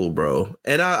shameful, bro.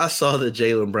 And I saw the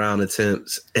Jaylen Brown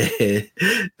attempts, and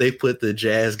they put the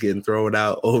Jazz getting thrown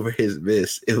out over his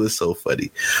miss. It was so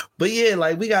funny. But yeah,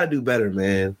 like we gotta do better,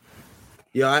 man.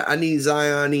 Yo, I need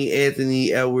Zion, I need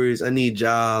Anthony Edwards, I need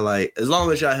Ja. Like as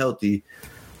long as y'all healthy,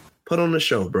 put on the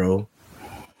show, bro.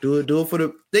 Do it for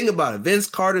the. Think about it. Vince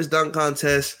Carter's dunk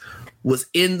contest was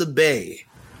in the Bay.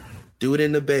 Do it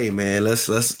in the Bay, man. Let's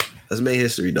make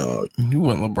history, dog. You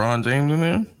want LeBron James in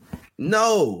there?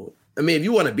 No. I mean, if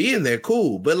you want to be in there,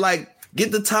 cool. But, like,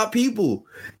 get the top people.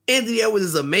 Anthony Edwards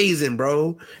is amazing,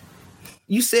 bro.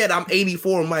 You said I'm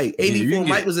 84 Mike. 84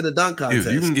 Mike was in the dunk contest.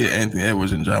 If you can get Anthony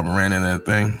Edwards and Ja Morant in that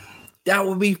thing. That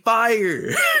would be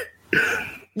fire.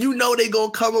 You know they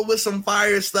going to come up with some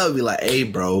fire stuff. Be like, hey,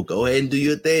 bro, go ahead and do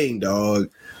your thing, dog.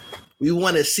 We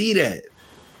want to see that.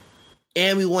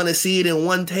 And we want to see it in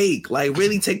one take. Like,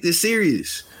 really take this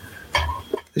serious.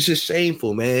 It's just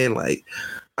shameful, man. Like,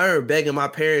 I remember begging my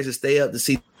parents to stay up to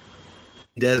see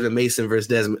Desmond Mason versus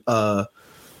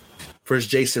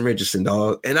Jason Richardson,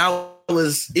 dog. And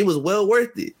it was well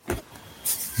worth it.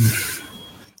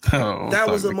 That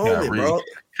was a moment, Kyrie. bro.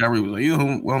 Kyrie was like, you know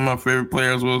who one of my favorite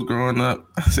players was growing up?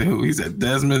 I said, who? He said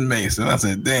Desmond Mason. I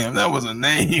said, damn, that was a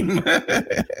name.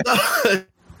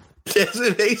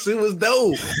 Desmond Mason was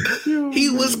dope. He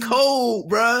was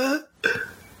cold, bruh.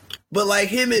 But like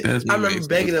him, I remember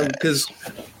begging him because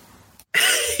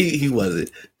he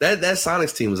wasn't. That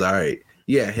Sonics team was all right.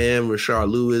 Yeah, him, Rashard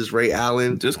Lewis, Ray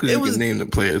Allen. Just because you can name the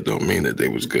players don't mean that they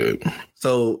was good.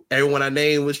 So everyone I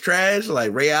named was trash.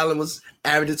 Like Ray Allen was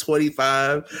averaging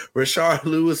 25. Rashard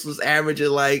Lewis was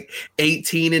averaging like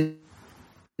 18 and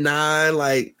 9.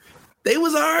 Like they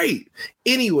was all right.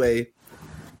 Anyway,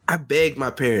 I begged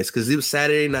my parents because it was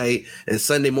Saturday night and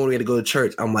Sunday morning we had to go to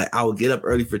church. I'm like, I will get up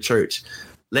early for church.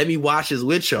 Let me watch this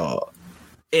with y'all.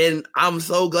 And I'm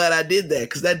so glad I did that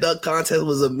because that dunk contest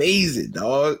was amazing,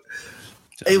 dog.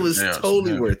 It was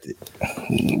totally worth it.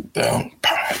 Damn,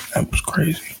 that was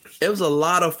crazy. It was a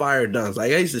lot of fire dunks.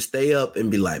 Like I used to stay up and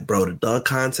be like, bro, the dunk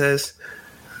contest,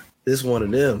 this is one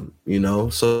of them, you know?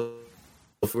 So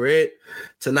for it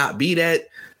to not be that,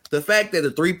 the fact that the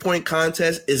 3-point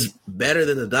contest is better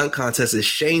than the dunk contest is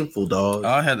shameful, dog.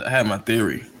 I had my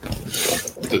theory.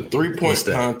 The 3-point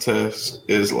contest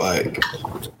is like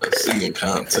a singing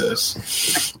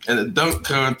contest, and the dunk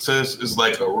contest is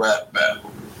like a rap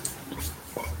battle.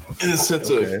 In the sense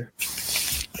of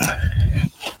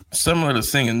similar to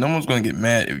singing, no one's going to get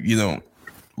mad if you don't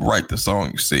write the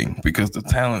song you sing, because the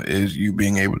talent is you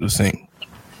being able to sing.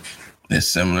 It's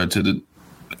similar to the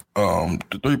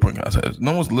 3-point contest.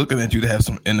 No one's looking at you to have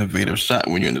some innovative shot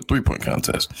when you're in the 3-point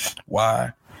contest.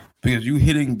 Why? Because you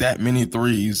hitting that many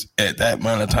threes at that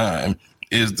amount of time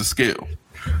is the skill.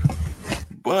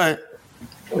 But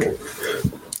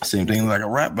same thing like a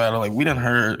rap battle. Like we done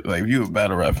heard, like if you a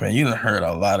battle rap fan, you done heard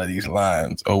a lot of these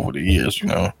lines over the years, you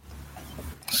know?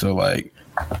 So like,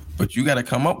 but you got to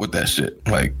come up with that shit.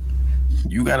 Like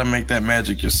you got to make that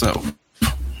magic yourself.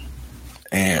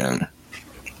 And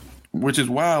which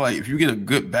is why, like, if you get a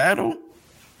good battle,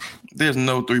 there's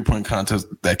no 3-point contest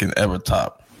that can ever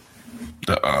top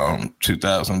the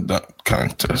 2000 dunk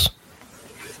contest.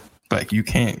 Like you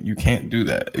can't do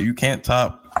that. You can't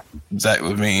top Zach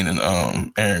LaVine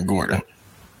and Aaron Gordon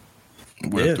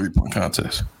with a 3-point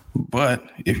contest. But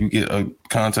if you get a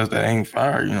contest that ain't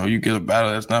fire, you know, you get a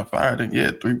battle that's not fire, then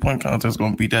 3-point contest is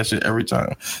gonna beat that shit every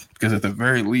time. Because at the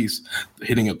very least,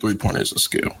 hitting a 3-pointer is a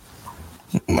skill.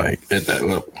 Like at that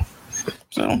level.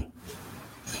 So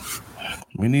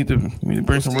we need to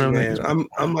bring some real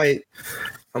niggas.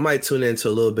 I might tune into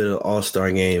a little bit of All-Star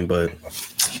Game, but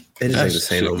it just ain't the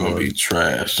same no more. Gonna be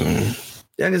trash.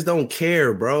 Y'all just don't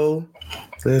care, bro.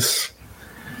 It's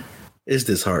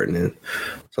disheartening.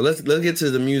 So let's get to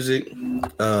the music.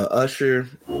 Usher,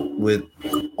 with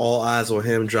All Eyes on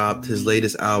Him, dropped his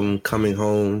latest album, Coming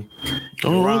Home.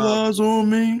 All eyes on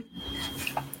me.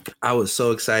 I was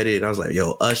so excited. I was like,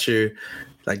 yo, Usher,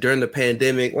 like during the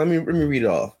pandemic, let me read it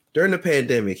off. During the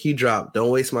pandemic, he dropped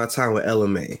Don't Waste My Time with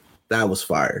LMA. That was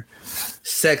fire.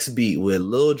 Sex Beat with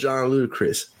Lil Jon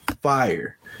Ludacris.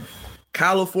 Fire.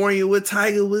 California with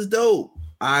Tyga was dope.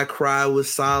 I Cry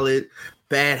was solid.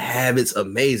 Bad Habits,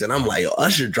 amazing. I'm like, yo,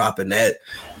 Usher dropping that.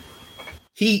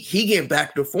 He getting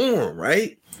back to form,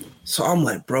 right? So I'm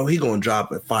like, bro, he gonna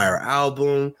drop a fire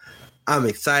album. I'm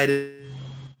excited.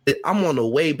 I'm on the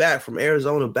way back from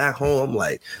Arizona back home. I'm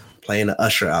like, playing the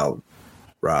Usher album.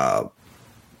 Rob.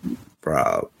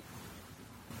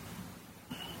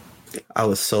 I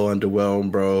was so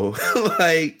underwhelmed, bro.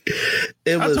 Like,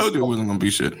 I told you it wasn't gonna be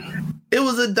shit. It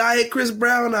was a Diet Chris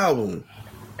Brown album.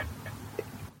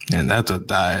 And that's a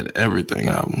Diet Everything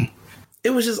album.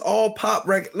 It was just all pop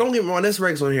records. Don't get me wrong, this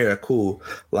records on here are cool.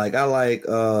 Like, I like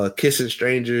Kissing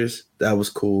Strangers. That was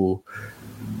cool.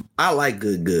 I like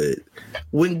Good.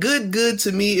 When Good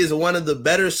to me is one of the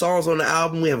better songs on the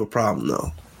album, we have a problem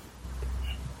though.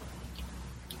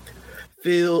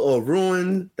 Feel or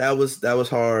Ruin, that was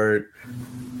hard.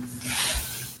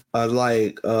 I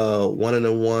like One of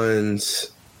the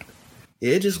Ones.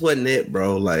 It just wasn't it,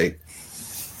 bro. Like,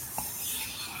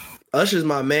 Usher's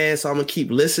my man, so I'm gonna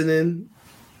keep listening.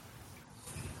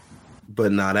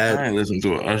 But not that. I ain't listened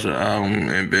to an Usher album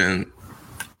and been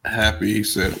happy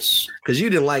since. Because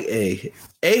you didn't like A.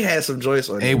 A had some joints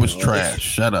on it. A was trash.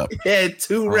 Shut up. He had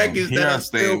 2 records that I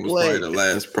still play. Was probably the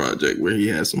last project where he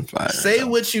had some fire. Say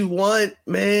What You Want,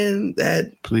 man.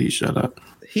 Please shut up.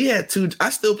 He had 2. I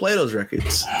still play those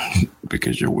records.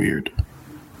 Because you're weird.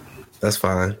 That's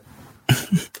fine.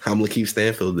 I'm Lakeith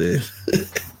Stanfield then.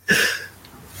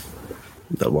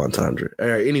 Double entendre. All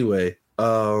right, anyway.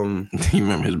 You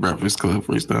remember his Breakfast Club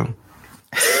freestyle?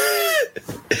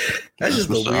 That's just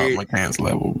the weird McCann's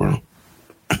level, bro.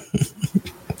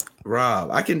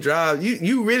 Rob, I can drive.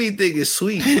 You really think it's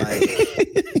sweet?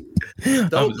 Like,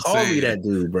 don't call me that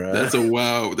dude, bro. That's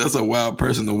a wild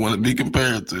person to want to be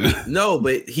compared to. No,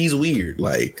 but he's weird.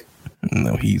 Like,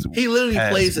 no, he literally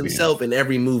plays himself in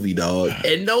every movie, dog,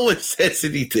 and no one says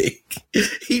anything.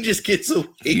 He just gets away.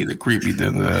 He's a creepy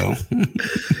Denzel.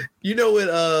 You know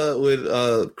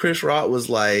when Chris Rock was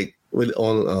like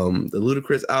on the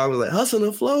Ludacris album, like Hustle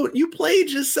and Flow, you played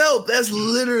yourself. That's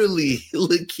literally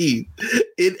Lakeith.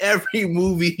 In every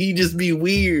movie, he just be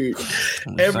weird.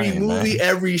 Every movie, man.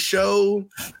 Every show,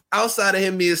 outside of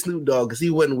him being Snoop Dogg, because he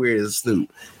wasn't weird as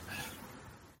Snoop.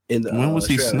 When was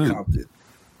he Snoop?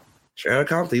 Sharon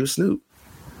Compton, he was Snoop.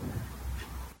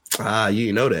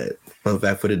 You know that. Fun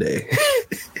fact for the day.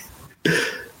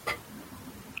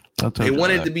 They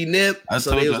wanted to be Nip. I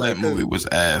told you that movie was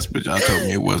ass, but y'all told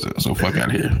me it wasn't. So fuck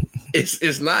out of here.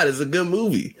 It's not. It's a good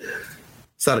movie.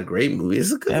 It's not a great movie.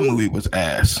 It's a good movie. That movie was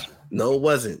ass. No, it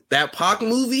wasn't. That Pac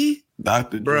movie?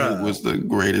 Dr. Dre was the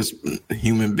greatest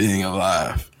human being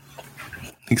alive.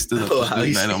 He stood up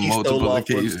on multiple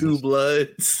occasions. 2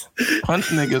 Bloods. Punched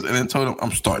niggas and then told him,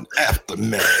 I'm starting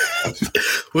Aftermath.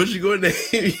 What you going to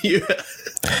name?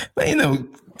 Man, you know,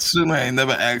 Suleiman ain't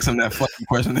never asked him that fucking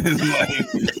question in his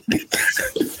life.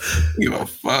 Give a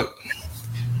fuck.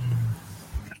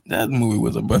 That movie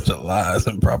was a bunch of lies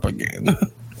and propaganda.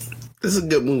 This is a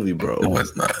good movie, bro. No,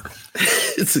 it's not.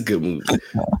 It's a good movie.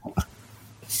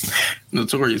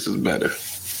 Notorious is better.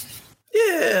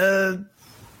 Yeah.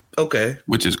 Okay.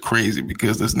 Which is crazy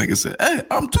because this nigga said, "Hey,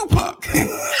 I'm Tupac."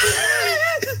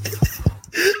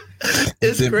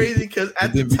 It's crazy because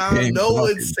at the time, no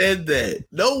one said that.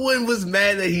 No one was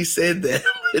mad that he said that.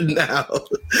 But now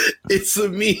it's a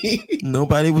me.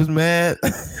 Nobody was mad.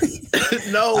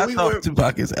 No, I thought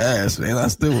Tupac is ass, man. I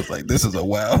still was like, this is a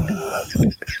wow.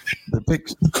 The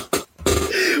picture.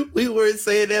 We weren't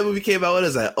saying that when we came out. What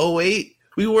is that? 08?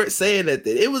 We weren't saying that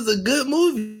then. It was a good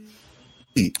movie.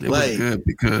 It was good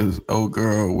because old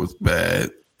girl was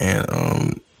bad,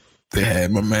 and they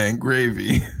had my man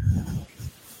Gravy.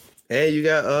 And you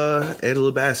got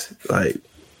Angela Bassett, like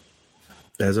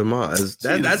as her mom.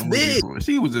 That's big.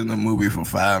 She was in the movie for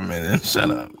 5 minutes. Shut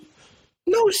up.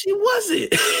 No, she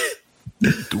wasn't.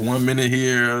 1 minute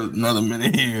here, another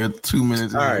minute here, 2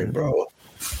 minutes. All right, bro.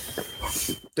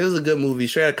 It was a good movie.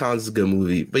 Straight Outta Compton is a good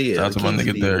movie, but yeah, shout out to my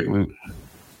nigga Derek Luke.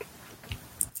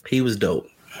 He was dope.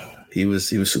 He was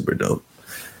super dope.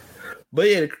 But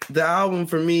yeah, the album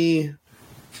for me,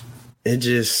 it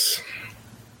just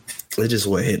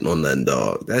wasn't hitting on nothing,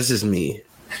 dog. That's just me.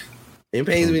 It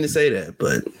pains me to say that,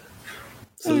 but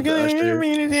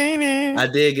I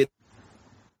did get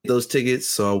those tickets,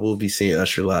 so I will be seeing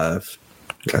Usher live.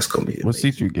 That's gonna be it. What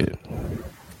seats you get?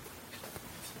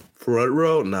 Front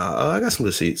row? Nah, I got some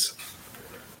good seats.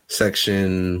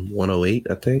 Section 108,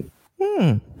 I think.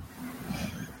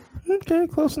 Okay,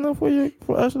 close enough for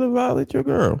Usher to violate your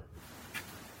girl.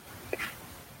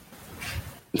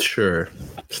 Sure.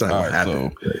 It's not gonna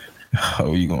happen.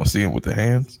 So, you gonna see him with the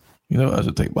hands? You know,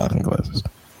 Usher take boxing classes.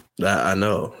 I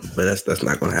know, but that's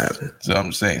not gonna happen. So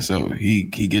I'm saying, so he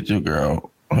get your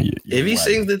girl. If he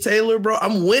sings the Taylor, bro,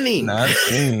 I'm winning. Not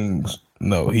sings.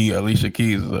 No, he Alicia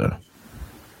Keys is there.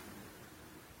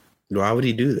 Why would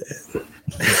he do that?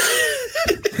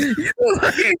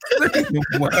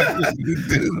 Why would he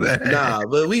do that? Nah,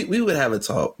 but we would have a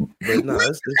talk. But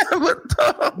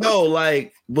no,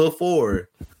 like before.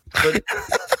 But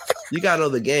you gotta know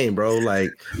the game, bro. Like,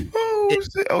 he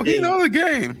know the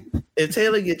game. If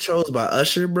Taylor get chose by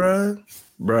Usher,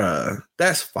 bruh,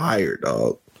 that's fire,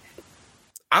 dog.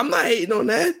 I'm not hating on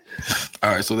that.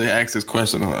 All right, so they asked this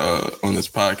question on this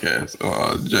podcast.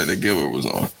 Jenna Gilbert was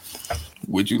on.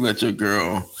 Would you let your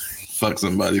girl fuck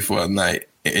somebody for a night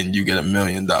and you get $1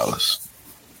 million?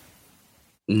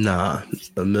 Nah,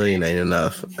 $1 million ain't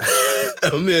enough.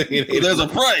 $1 million. There's a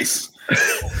price.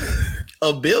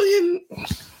 $1 billion.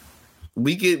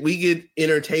 We get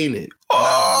entertain it.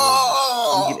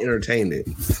 Oh! We get entertain it.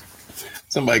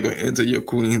 Somebody gonna enter your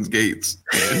Queen's gates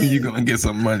and you're gonna get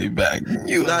some money back.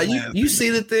 You see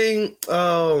the thing,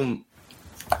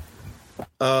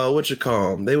 what you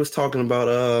call them? They was talking about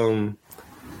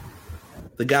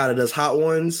the guy that does Hot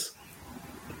Ones.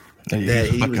 That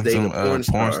he was dating a porn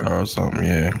star or something,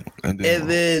 yeah. And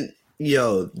then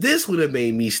this would have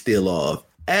made me still off.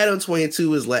 Adam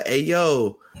 22 is like, hey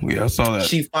yo, yeah, I saw that.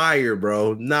 She fired,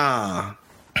 bro. Nah.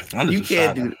 You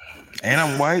can't do that. And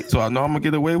I'm white, so I know I'm gonna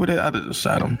get away with it. I just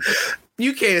shot him.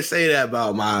 You can't say that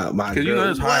about my because you know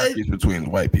there's hierarchies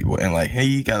between white people, and like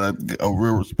he got a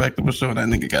real respectable show. That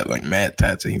nigga got like mad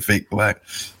tats and he fake black,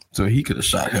 so he could have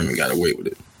shot him and got away with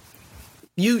it.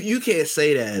 You can't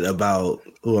say that about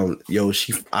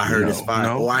I heard it's fine.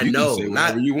 No, I know. Can say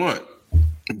whatever you want.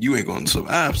 You ain't gonna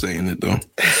survive saying it though.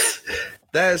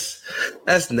 That's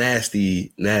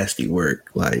nasty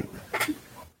work. Like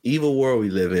evil world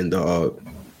we live in, dog.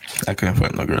 I couldn't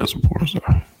find no girl as a porn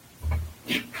star.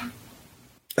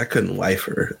 I couldn't wife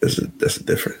her. That's a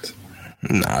difference.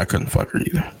 Nah, I couldn't fuck her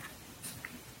either.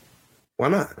 Why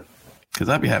not? Because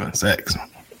I be having sex.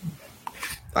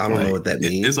 I don't know what that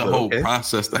means. It's a whole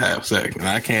process to have sex. And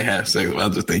I can't have sex. I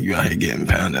just think you out here getting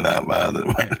pounded out by other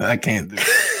women. I can't do it.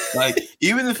 Like,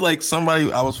 even if like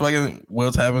somebody I was fucking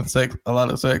was having sex, a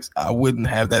lot of sex, I wouldn't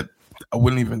have that. I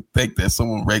wouldn't even think that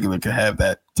someone regular could have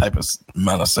that type of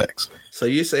amount of sex. So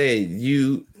you're saying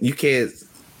you can't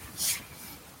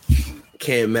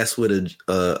mess with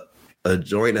a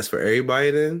joint that's for everybody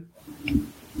then?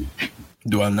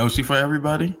 Do I know she for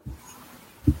everybody?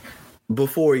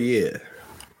 Before, yeah.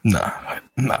 Nah.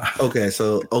 Okay,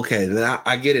 then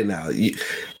I get it now.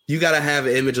 You gotta have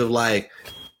an image of like,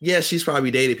 yeah, she's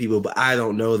probably dated people, but I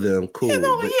don't know them. Cool.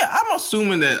 I'm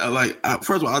assuming that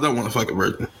first of all, I don't want to fuck a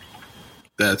virgin.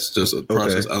 That's just a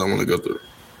process I don't want to go through.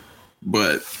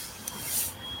 But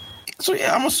So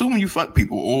yeah, I'm assuming you fuck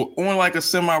people or on like a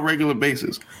semi-regular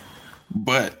basis.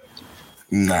 But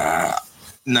nah,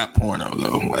 not porno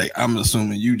though. Like I'm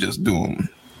assuming you just do them.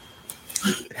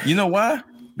 You know why?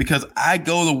 Because I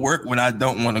go to work when I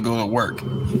don't want to go to work.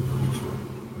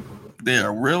 There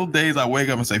are real days I wake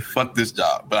up and say, fuck this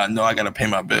job, but I know I gotta pay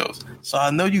my bills. So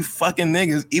I know you fucking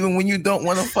niggas, even when you don't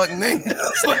want to fuck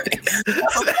niggas. Like,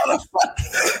 I don't fuck.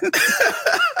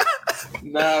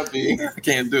 Nah, B, I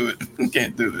can't do it. I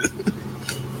can't do it.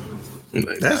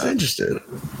 Like, That's interesting.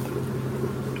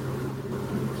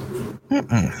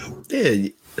 Yeah.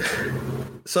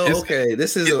 So okay,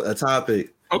 this is a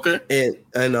topic. Okay. And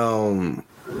I don't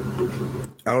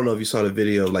know if you saw the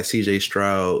video of like CJ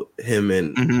Stroud, him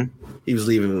and he was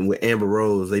leaving with Amber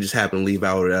Rose. They just happened to leave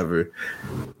out or whatever.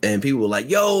 And people were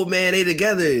like, yo, man, they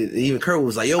together. And even Kurt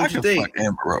was like, yo, what you think? Fuck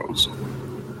Amber Rose.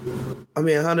 I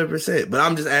mean, 100%. But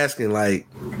I'm just asking, like,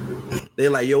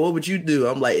 they're like, yo, what would you do?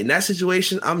 I'm like, in that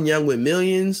situation, I'm young with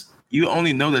millions. You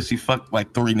only know that she fucked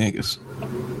like 3 niggas.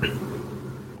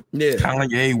 Yeah.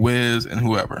 Kanye, Wiz, and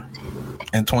whoever.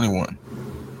 And 21.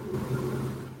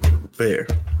 Fair.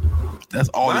 That's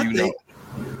all you know.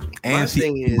 And my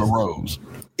thing is, Rose.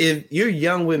 If you're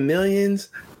young with millions,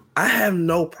 I have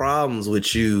no problems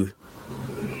with you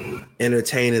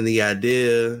entertaining the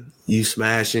idea, you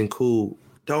smashing, cool.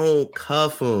 Don't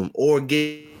cuff them or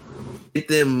get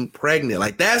them pregnant.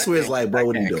 Like that's where it's like, bro,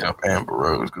 what are you doing? Cuff Amber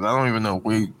Rose because I don't even know if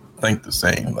we think the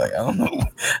same. Like I don't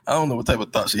know what type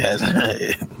of thought she has in her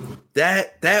head.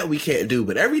 That we can't do,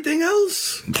 but everything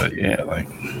else, but yeah, like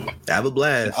have a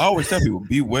blast. I always tell people,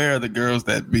 beware of the girls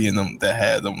that be in them that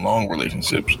had them long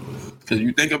relationships. Because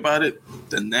you think about it,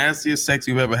 the nastiest sex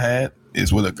you've ever had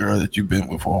is with a girl that you've been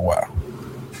with for a while.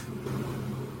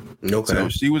 Okay. So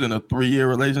if she was in a 3-year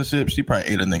relationship, she probably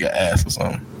ate a nigga ass or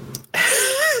something.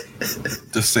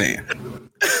 Just saying.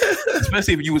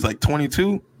 Especially if you was like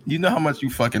 22, you know how much you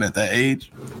fucking at that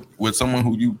age with someone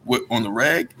who you with on the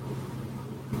rag.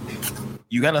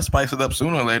 You gotta spice it up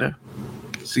sooner or later.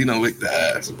 She done lick the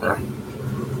ass, bro.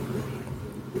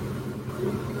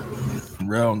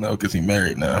 Real no, because he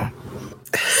married now.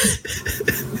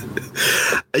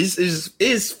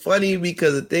 It's funny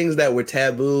because the things that were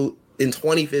taboo in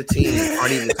 2015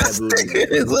 aren't even taboo anymore.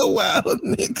 It's a wild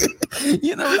nigga.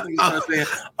 You know what I'm saying?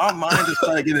 Our mind just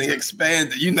started getting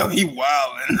expanded. You know he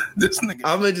wilding. This nigga.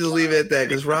 I'm gonna just leave it at that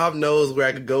because Rob knows where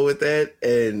I could go with that,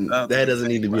 and that doesn't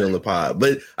need to be on the pod.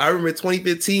 But I remember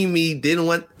 2015 me didn't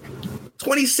want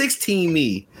 2016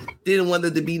 me didn't want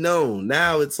it to be known.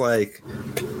 Now it's like,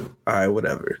 all right,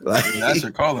 whatever. Like that's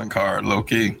your calling card, low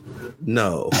key.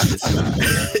 No, it's not.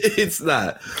 It's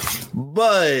not.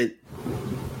 But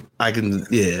I can,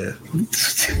 yeah.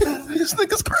 This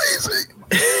nigga's crazy.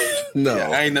 No, yeah,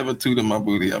 I ain't never tooted my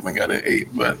booty up and got an 8,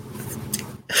 but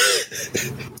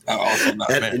I also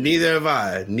not married. Neither have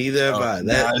I. Neither have I.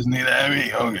 Neither have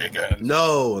me. Okay, guys.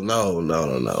 No.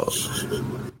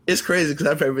 It's crazy because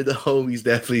I remember the homies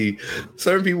definitely,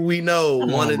 certain people we know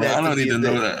wanted that. I don't need to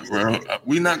know that, bro.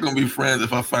 We not gonna be friends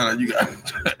if I find out you got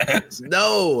ass.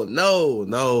 No.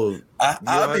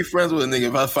 I'd be friends with a nigga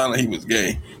if I found out he was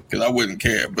gay because I wouldn't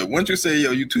care. But once you say,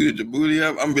 yo, you tooted your booty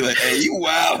up, I'm gonna be like, hey, you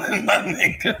wildin', my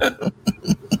nigga.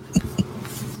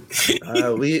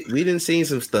 We didn't see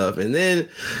some stuff, and then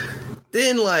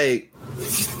like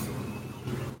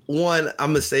one,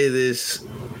 I'm gonna say this.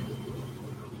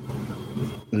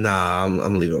 Nah,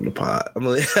 I'm leaving on the pod.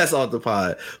 That's off the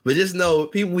pod. But just know,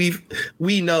 people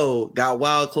we know got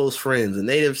wild close friends, and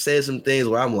they have said some things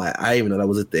where I'm like, I didn't even know that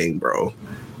was a thing, bro.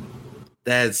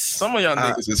 That's some of y'all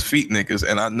niggas is feet niggas,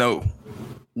 and I know.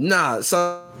 Nah,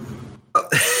 some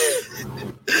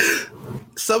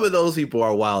of those people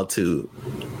are wild too.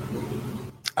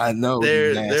 I know,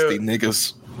 they're nasty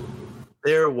niggas.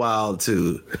 They're wild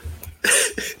too.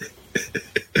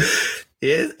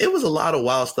 Yeah, it was a lot of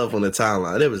wild stuff on the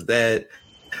timeline. There was that.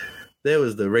 There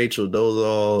was the Rachel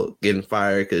Dolezal getting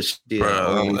fired because she had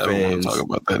OnlyFans. Talk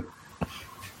about that.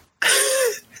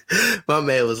 My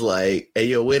man was like, "Hey,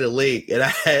 yo, where the link?" And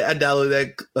I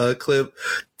downloaded that clip.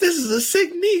 This is a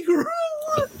sick Negro.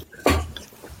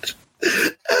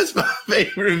 That's my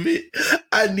favorite bit.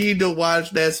 I need to watch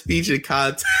that speech in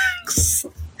context.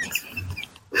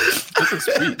 It's a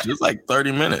speech. It's like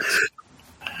 30 minutes.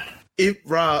 If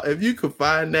you could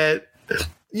find that,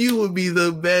 you would be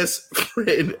the best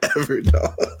friend ever,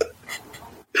 dog.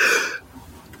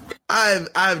 I've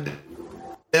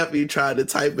definitely tried to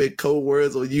type in code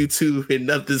words on YouTube and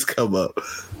nothing's come up.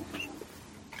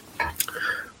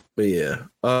 But yeah,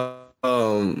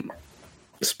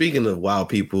 speaking of wild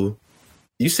people,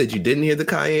 you said you didn't hear the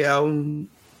Kanye album.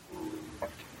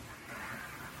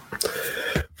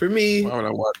 For me, Why would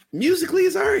I watch? musically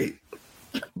it's all right,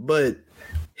 but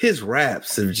his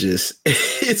raps have just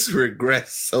it's regressed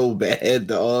so bad,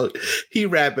 dog. He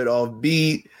rapping off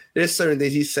beat. There's certain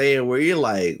things he's saying where you're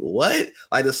like, what?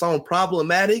 Like the song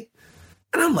Problematic.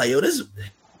 And I'm like, yo, this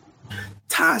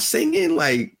Ty singing,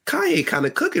 like Kanye kind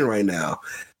of cooking right now.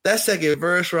 That second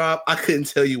verse, Rob, I couldn't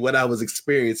tell you what I was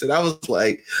experiencing. I was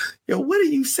like, yo, what are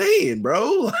you saying,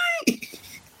 bro?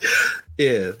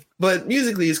 Yeah, but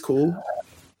musically it's cool.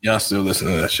 Y'all still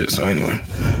listening to that shit, so anyway.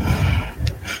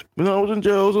 When I was in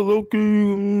jail, I was a low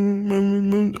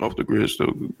key. Off the grid,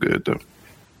 still good, though.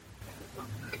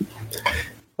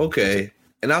 Okay,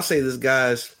 and I'll say this,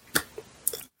 guys.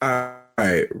 All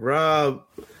right, Rob,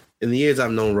 in the years I've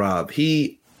known Rob,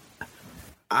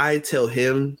 I tell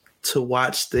him to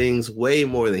watch things way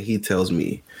more than he tells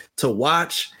me to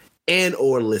watch and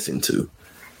or listen to.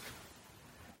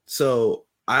 So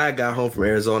I got home from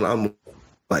Arizona. I'm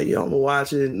like, yo, I'm gonna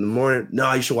watch it in the morning.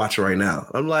 No, you should watch it right now.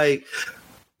 I'm like,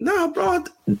 no, bro.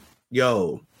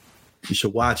 Yo, you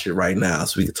should watch it right now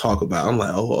so we can talk about it. I'm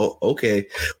like, oh, okay.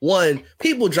 One,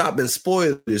 people dropping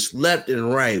spoilers left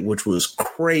and right, which was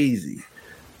crazy.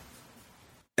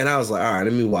 And I was like, all right,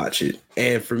 let me watch it.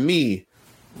 And for me,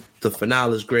 the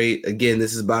finale is great. Again,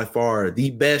 this is by far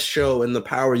the best show in the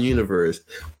Power universe.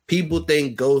 People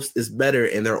think Ghost is better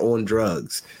and they're on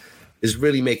drugs. It's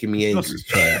really making me angry. This is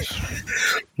trash.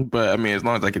 But I mean, as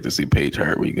long as I get to see Paige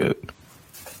Hurt, we good.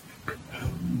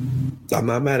 I'm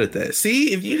not mad at that.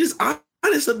 See, if you just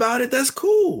honest about it, that's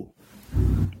cool.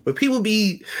 But people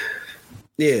be,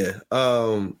 yeah.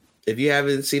 If you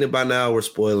haven't seen it by now, we're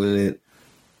spoiling it.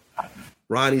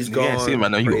 Ronnie's gone. Yeah, see him, I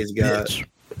know you Praise God. bitch.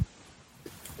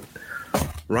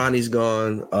 Ronnie's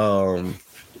gone.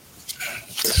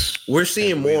 We're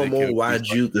seeing more and more why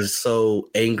Juke is so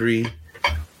angry.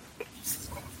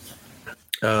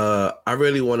 I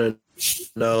really want to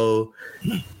know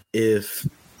if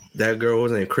that girl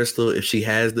was named Crystal, if she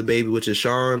has the baby, which is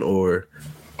Sean, or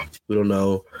we don't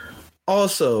know.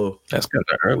 Also, That's kind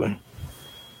of early.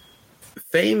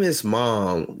 Famous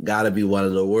mom gotta be one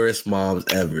of the worst moms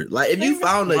ever. Like if you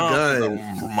found a gun,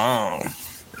 Mom.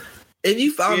 if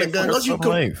you found a gun, don't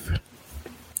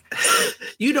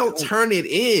you don't turn it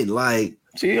in. Like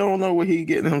She don't know what he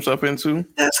getting himself into.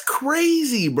 that's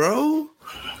crazy, bro.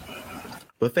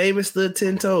 But Famous stood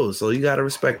 10 toes, so you gotta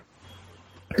respect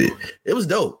it. It was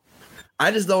dope. I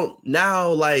just don't now,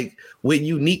 like with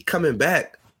Unique coming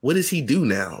back, what does he do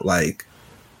now? Like,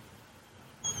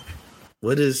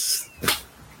 does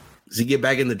he get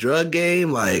back in the drug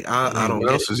game? Like, I don't What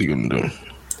know. else is he gonna do?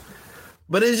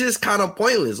 But it's just kind of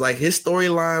pointless. Like his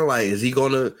storyline, like, is he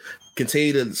gonna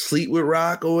continue to sleep with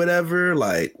Rock or whatever?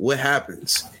 Like, what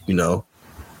happens? You know?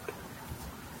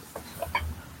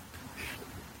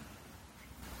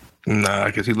 Nah,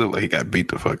 because he looked like he got beat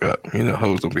the fuck up. You know,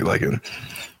 hoes don't be liking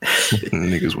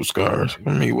niggas with scars.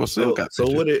 I mean, well, still got So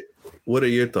pictures. what are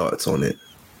your thoughts on it?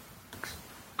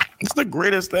 It's the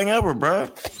greatest thing ever, bro.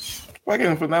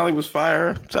 Fucking finale was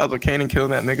fire. Shout out to Kanan killing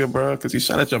that nigga, bro, because he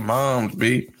shot at your mom's,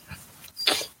 B.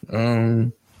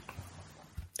 And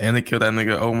they killed that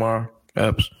nigga Omar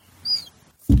Epps.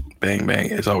 Bang,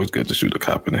 bang. It's always good to shoot a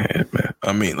cop in the head, man.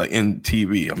 I mean, like in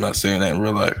TV. I'm not saying that in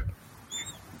real life.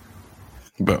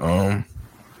 But,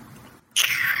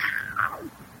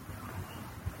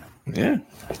 yeah.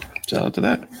 Shout out to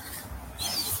that.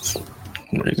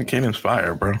 Raising Kanan's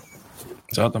fire, bro.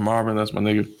 Shout out to Marvin. That's my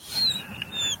nigga.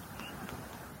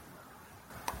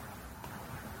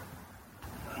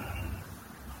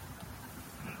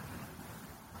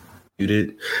 You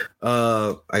did.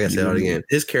 Like I said it again,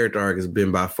 his character arc has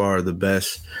been by far the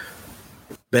best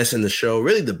in the show.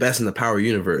 Really, the best in the Power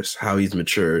universe. How he's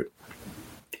matured.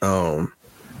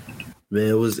 Man,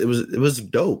 it was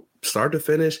dope, start to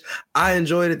finish. I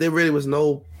enjoyed it. There really was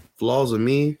no flaws with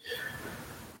me.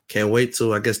 Can't wait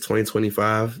till I guess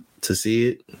 2025 to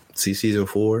see season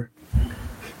 4.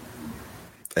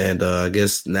 And I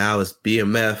guess now it's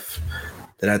BMF.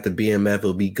 Then after BMF,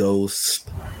 it'll be Ghost.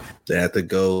 Then after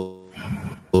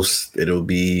Ghost, it'll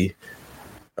be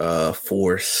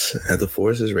Force. After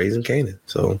Force is Raising Kanan.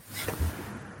 So,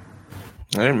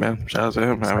 Hey, man. Shout out to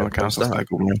him having a constant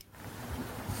cycle, man.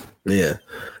 yeah.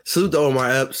 Salute to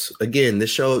Omar Epps. Again, this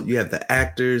show, you have the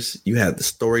actors, you have the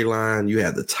storyline, you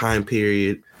have the time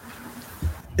period.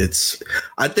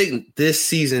 I think this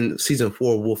season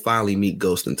 4, we'll finally meet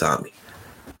Ghost and Tommy.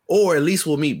 Or at least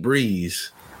we'll meet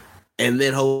Breeze. And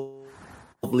then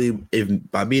hopefully, if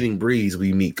by meeting Breeze,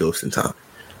 we meet Ghost and Tommy.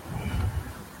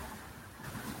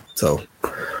 So,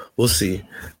 we'll see.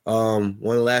 One of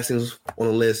the last things on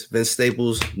the list, Vince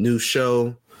Staples' new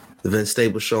show, The Vince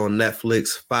Staples Show on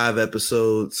Netflix, 5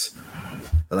 episodes.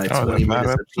 like Oh, 20 that's 5 minutes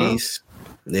a episodes? piece.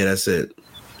 Yeah, that's it.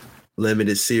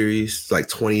 Limited series, like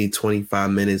 20,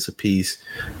 25 minutes a piece.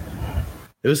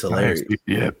 It was I ain't hilarious. seen it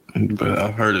yet, but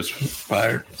I've heard it's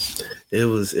fire. It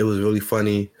was really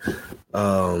funny.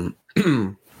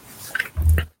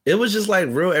 It was just like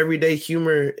real everyday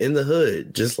humor in the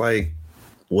hood, just like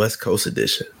West Coast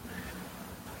edition.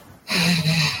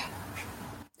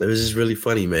 It was just really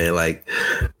funny, man. Like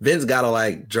Vince got a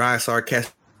like dry,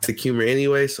 sarcastic humor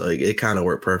anyway, so like, it kind of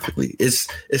worked perfectly. It's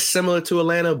similar to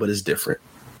Atlanta, but it's different.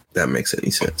 If that makes any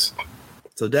sense.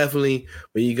 So definitely,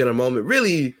 when you get a moment,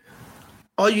 really,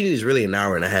 all you need is really an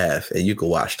hour and a half, and you can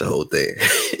watch the whole thing.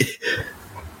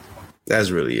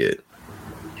 That's really it.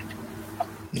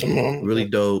 Really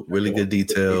dope, really good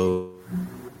detail.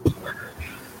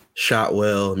 Shot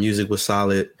well, music was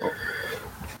solid.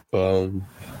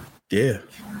 Yeah.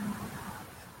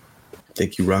 I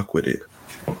think you rock with it.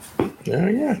 Yeah,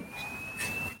 yeah.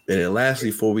 And then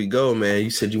lastly, before we go, man, you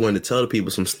said you wanted to tell the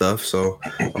people some stuff, so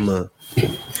I'm gonna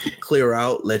clear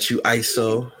out, let you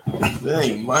ISO. There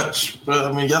ain't much, but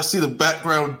I mean, y'all see the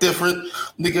background different.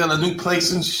 Nigga got a new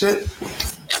place and shit.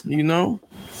 You know?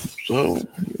 So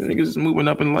niggas is moving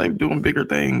up in life, doing bigger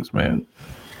things, man.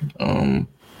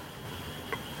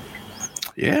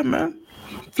 Yeah, man.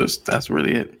 Just that's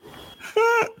really it.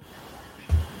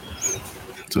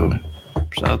 So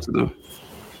shout out to the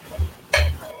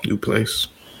new place.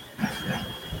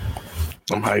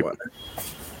 I'm hyped.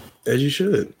 As you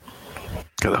should.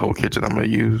 Got a whole kitchen I'm gonna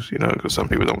use, you know, because some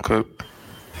people don't cook.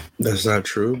 That's not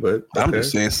true, but I'm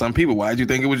just saying, some people. Why'd you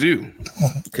think it was you?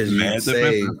 because you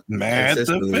say Mad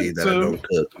consistently that I don't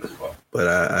cook, but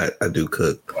I do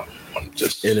cook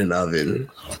Just in an oven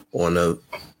on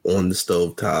the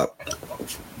stove top.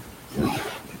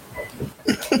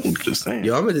 just saying.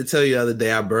 Yo, I'm going to tell you the other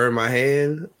day I burned my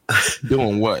hand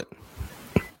Doing what?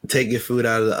 taking food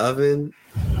out of the oven.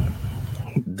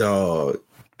 Dog,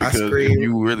 Because I if screamed.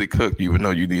 you really cook, you would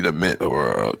know you need a mitt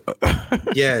or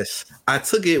Yes, I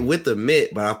took it with the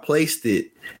mitt, but I placed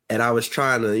it and I was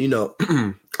trying to, you know,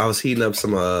 I was heating up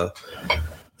some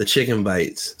the chicken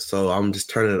bites. So I'm just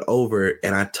turning it over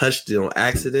and I touched it on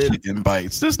accident. chicken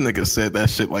bites. This nigga said that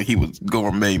shit like he was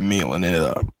gourmet mealing it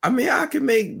up. I mean, I can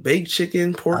make baked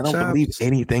chicken, pork I don't chops, believe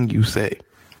anything you say.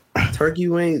 turkey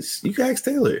wings. You can ask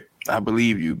Taylor. I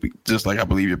believe you, just like I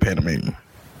believe you're Panamanian.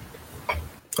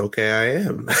 Okay, I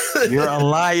am. You're a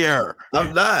liar.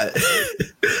 I'm not.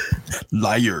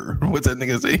 Liar. What's that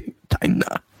nigga say?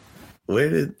 China. Where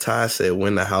did Ty say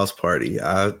win the house party?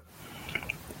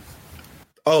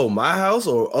 Oh, my house?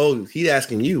 Or he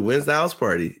asking you, when's the house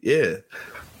party? Yeah.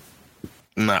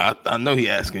 Nah, I know he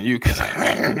asking you because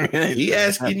He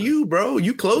asking you, bro.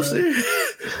 You closer.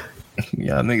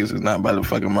 Yeah, niggas is not by the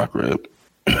fucking my crib.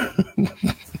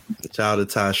 Child of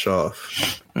Ty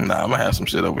Shoff. Nah, I'm gonna have some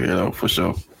shit over here though, for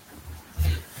sure.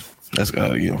 That's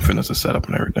gonna, finish the setup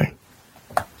and everything.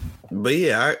 But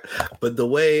yeah, but the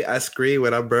way I scream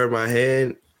when I burn my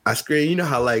hand, I scream, you know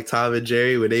how like Tom and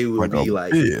Jerry, when they would be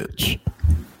like, bitch.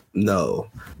 no.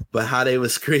 But how they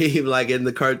would scream like in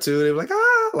the cartoon, they were like,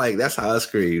 ah, like that's how I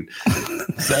screamed.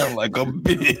 Sound like a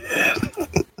bitch.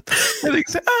 And they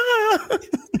say, ah.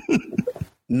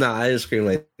 Nah, I didn't scream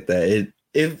like that.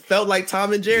 It felt like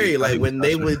Tom and Jerry, like when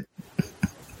they would.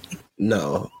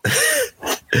 No.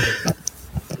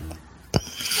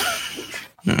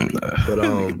 But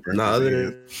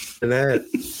other than that,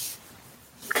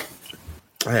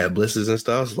 I had blisters and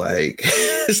stuff. Like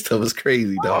stuff was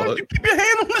crazy, Why dog. would you keep your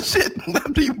hand on the shit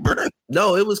after you burn?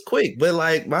 No, it was quick, but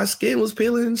like my skin was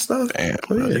peeling and stuff. Damn, Oh,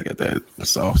 bro, yeah. you got that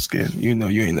soft skin. You know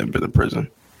you ain't never been to prison.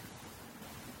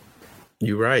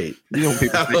 You right. You know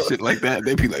people say shit like that.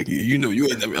 They be like, you know you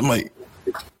ain't never. I'm like,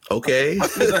 Okay. how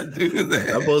did I do that?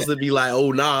 I'm supposed to be like,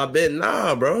 oh nah, I bet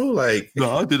nah, bro. Like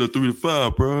No, I did a 3 to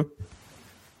 5, bro.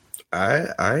 I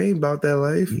ain't about that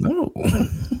life. No.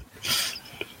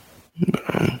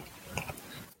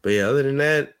 But yeah, other than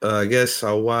that, I guess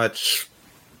I'll watch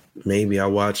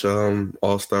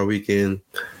All-Star Weekend.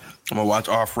 I'm gonna watch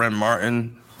Our Friend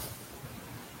Martin.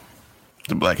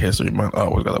 The Black History Month. I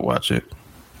always gotta watch it.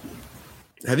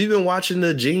 Have you been watching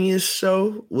the Genius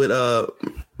show with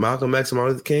Malcolm X and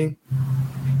Martin Luther King?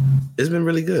 It's been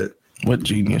really good. What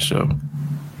genius show?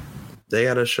 They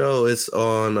got a show. It's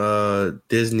on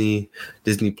Disney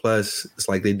Plus. It's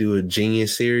like they do a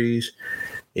Genius series.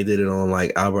 They did it on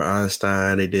like Albert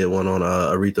Einstein. They did one on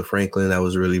Aretha Franklin that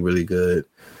was really, really good.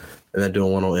 And they're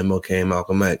doing one on MLK and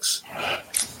Malcolm X.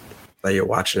 Like you're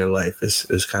watching their life.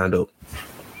 It's kind of dope.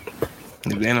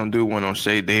 If they don't do one on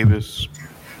Shay Davis,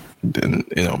 then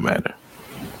it don't matter.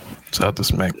 It's out the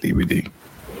Smack DVD.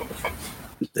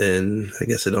 And I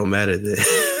guess it don't matter then.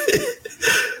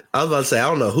 I was about to say, I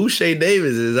don't know who Shay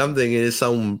Davis is. I'm thinking it's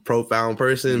some profound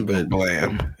person, but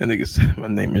blam. That nigga said, my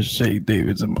name is Shay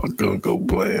Davis. I'm gonna go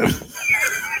blam.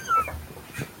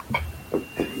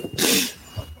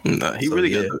 Nah, he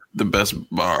really got the best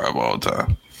bar of all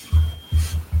time.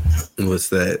 What's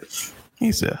that?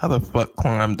 He said, how the fuck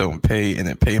crime don't pay and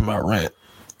it pay my rent?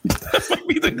 That might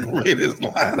be the greatest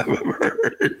line I've ever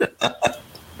heard.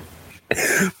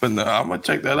 But no, I'm gonna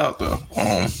check that out though.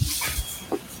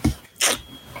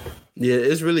 Yeah,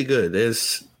 it's really good.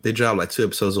 They drop like 2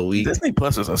 episodes a week. Disney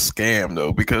Plus is a scam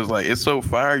though, because like it's so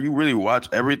fire. You really watch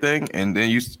everything and then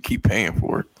you keep paying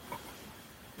for it.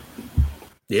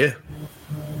 Yeah.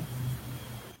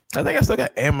 I think I still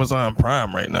got Amazon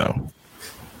Prime right now.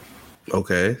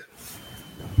 Okay.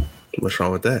 What's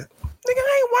wrong with that? Nigga,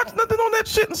 I ain't watched nothing on that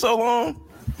shit in so long.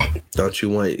 Don't you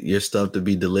want your stuff to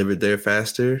be delivered there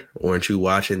faster? Weren't you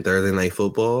watching Thursday Night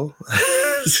Football?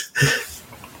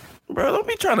 Bro, don't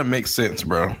be trying to make sense,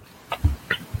 bro.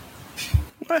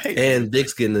 I hate And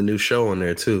Dick's getting a new show on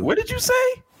there too. What did you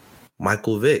say?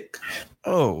 Michael Vick.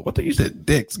 Oh, what the you said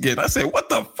Dick's getting? I said, what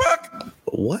the fuck?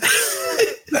 What?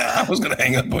 Nah, I was gonna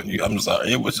hang up on you. I'm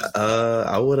sorry. It was just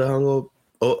I would have hung up.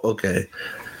 Oh, okay.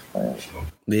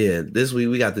 Yeah, this week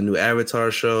we got the new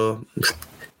Avatar show.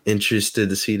 Interested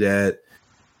to see that.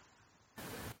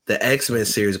 The X-Men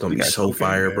series is gonna be so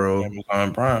fire, bro.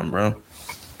 Amazon Prime, bro.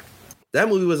 That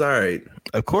movie was all right.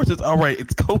 Of course it's all right.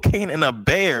 It's cocaine and a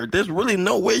bear. There's really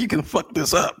no way you can fuck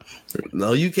this up.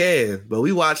 No, you can. But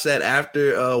we watched that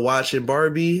after watching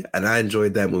Barbie, and I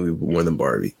enjoyed that movie more than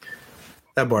Barbie.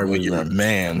 That Barbie movie. You're a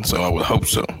man, so I would hope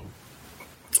so.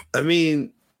 I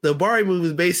mean, the Barbie movie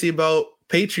is basically about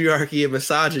patriarchy and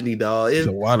misogyny, dog.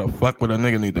 So why the fuck would a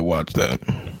nigga need to watch that?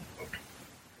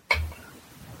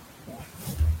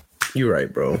 You're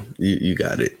right, bro. You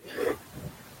got it.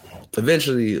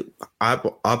 Eventually,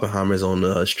 Oppenheimer's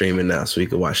on streaming now, so we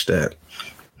can watch that.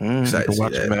 Excited to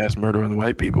watch mass murder on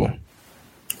white people.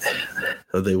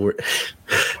 So they were.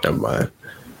 Never mind.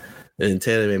 And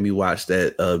Taylor made me watch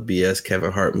that BS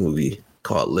Kevin Hart movie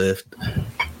called Lift.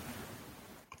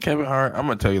 Kevin Hart, I'm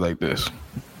gonna tell you like this.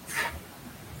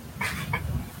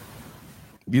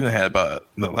 You done had about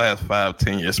the last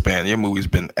 5-10 year span. Your movie's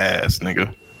been ass,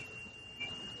 nigga.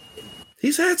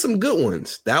 He's had some good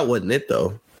ones. That wasn't it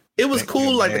though. It was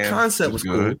cool. Like the concept was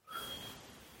cool.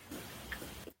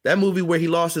 That movie where he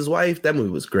lost his wife, that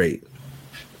movie was great.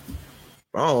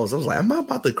 I was like, am I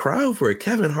about to cry over a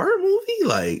Kevin Hart movie?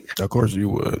 Like, of course you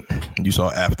would. You saw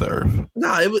After Earth.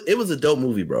 Nah, it was a dope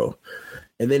movie, bro.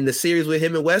 And then the series with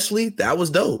him and Wesley, that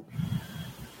was dope.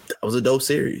 That was a dope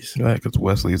series. Yeah, because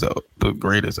Wesley's the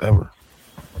greatest ever.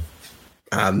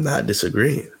 I'm not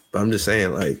disagreeing, but I'm just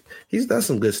saying, like, he's done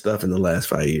some good stuff in the last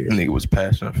 5 years. Nigga was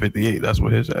Passion 58. That's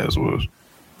what his ass was.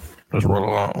 Let's roll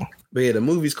along. But yeah, the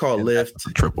movie's called Lift.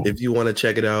 Triple. If you want to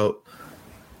check it out,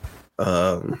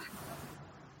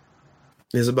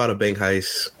 it's about a bank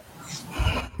heist.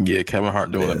 Yeah, Kevin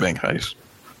Hart doing a bank heist.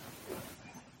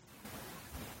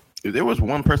 If there was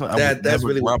one person I would never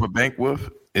really rob a bank with,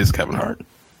 is Kevin Hart.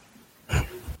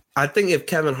 I think if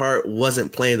Kevin Hart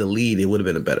wasn't playing the lead, it would have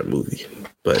been a better movie.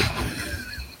 But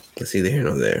it's neither here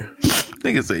nor there.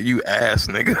 Nigga said, you ass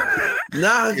nigga.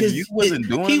 Nah, because he was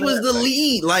the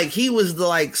lead. Like, he was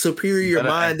the superior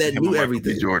mind that knew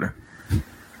everything. Jordan.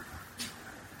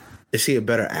 Is he a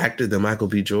better actor than Michael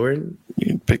B. Jordan?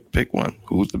 You pick one.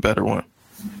 Who's the better one?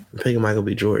 I'm picking Michael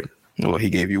B. Jordan. Well, he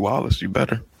gave you Wallace. You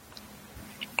better.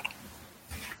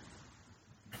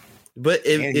 But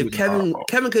if Kevin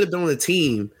could have been on the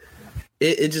team,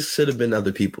 it just should have been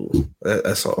other people.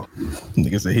 That's all.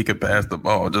 Nigga said he could pass the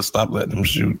ball. Just stop letting him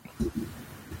shoot.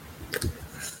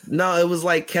 No, it was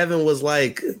like Kevin was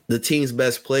like the team's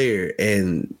best player,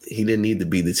 and he didn't need to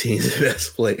be the team's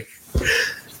best player.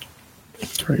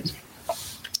 It's crazy.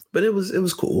 But it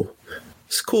was cool.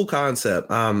 It's a cool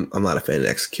concept. I'm not a fan of the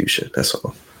execution. That's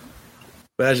all.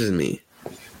 But that's just me.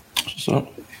 So,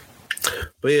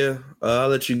 but yeah, I'll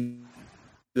let you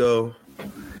go.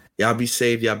 Y'all be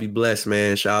safe. Y'all be blessed,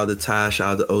 man. Shout out to Ty.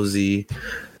 Shout out to OZ.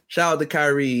 Shout out to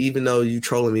Kyrie. Even though you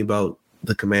trolling me about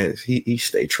the Commanders, he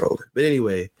stay trolling. But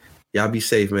anyway, y'all be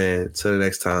safe, man. Till the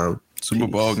next time. Super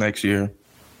Bowl next year.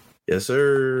 Yes,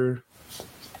 sir.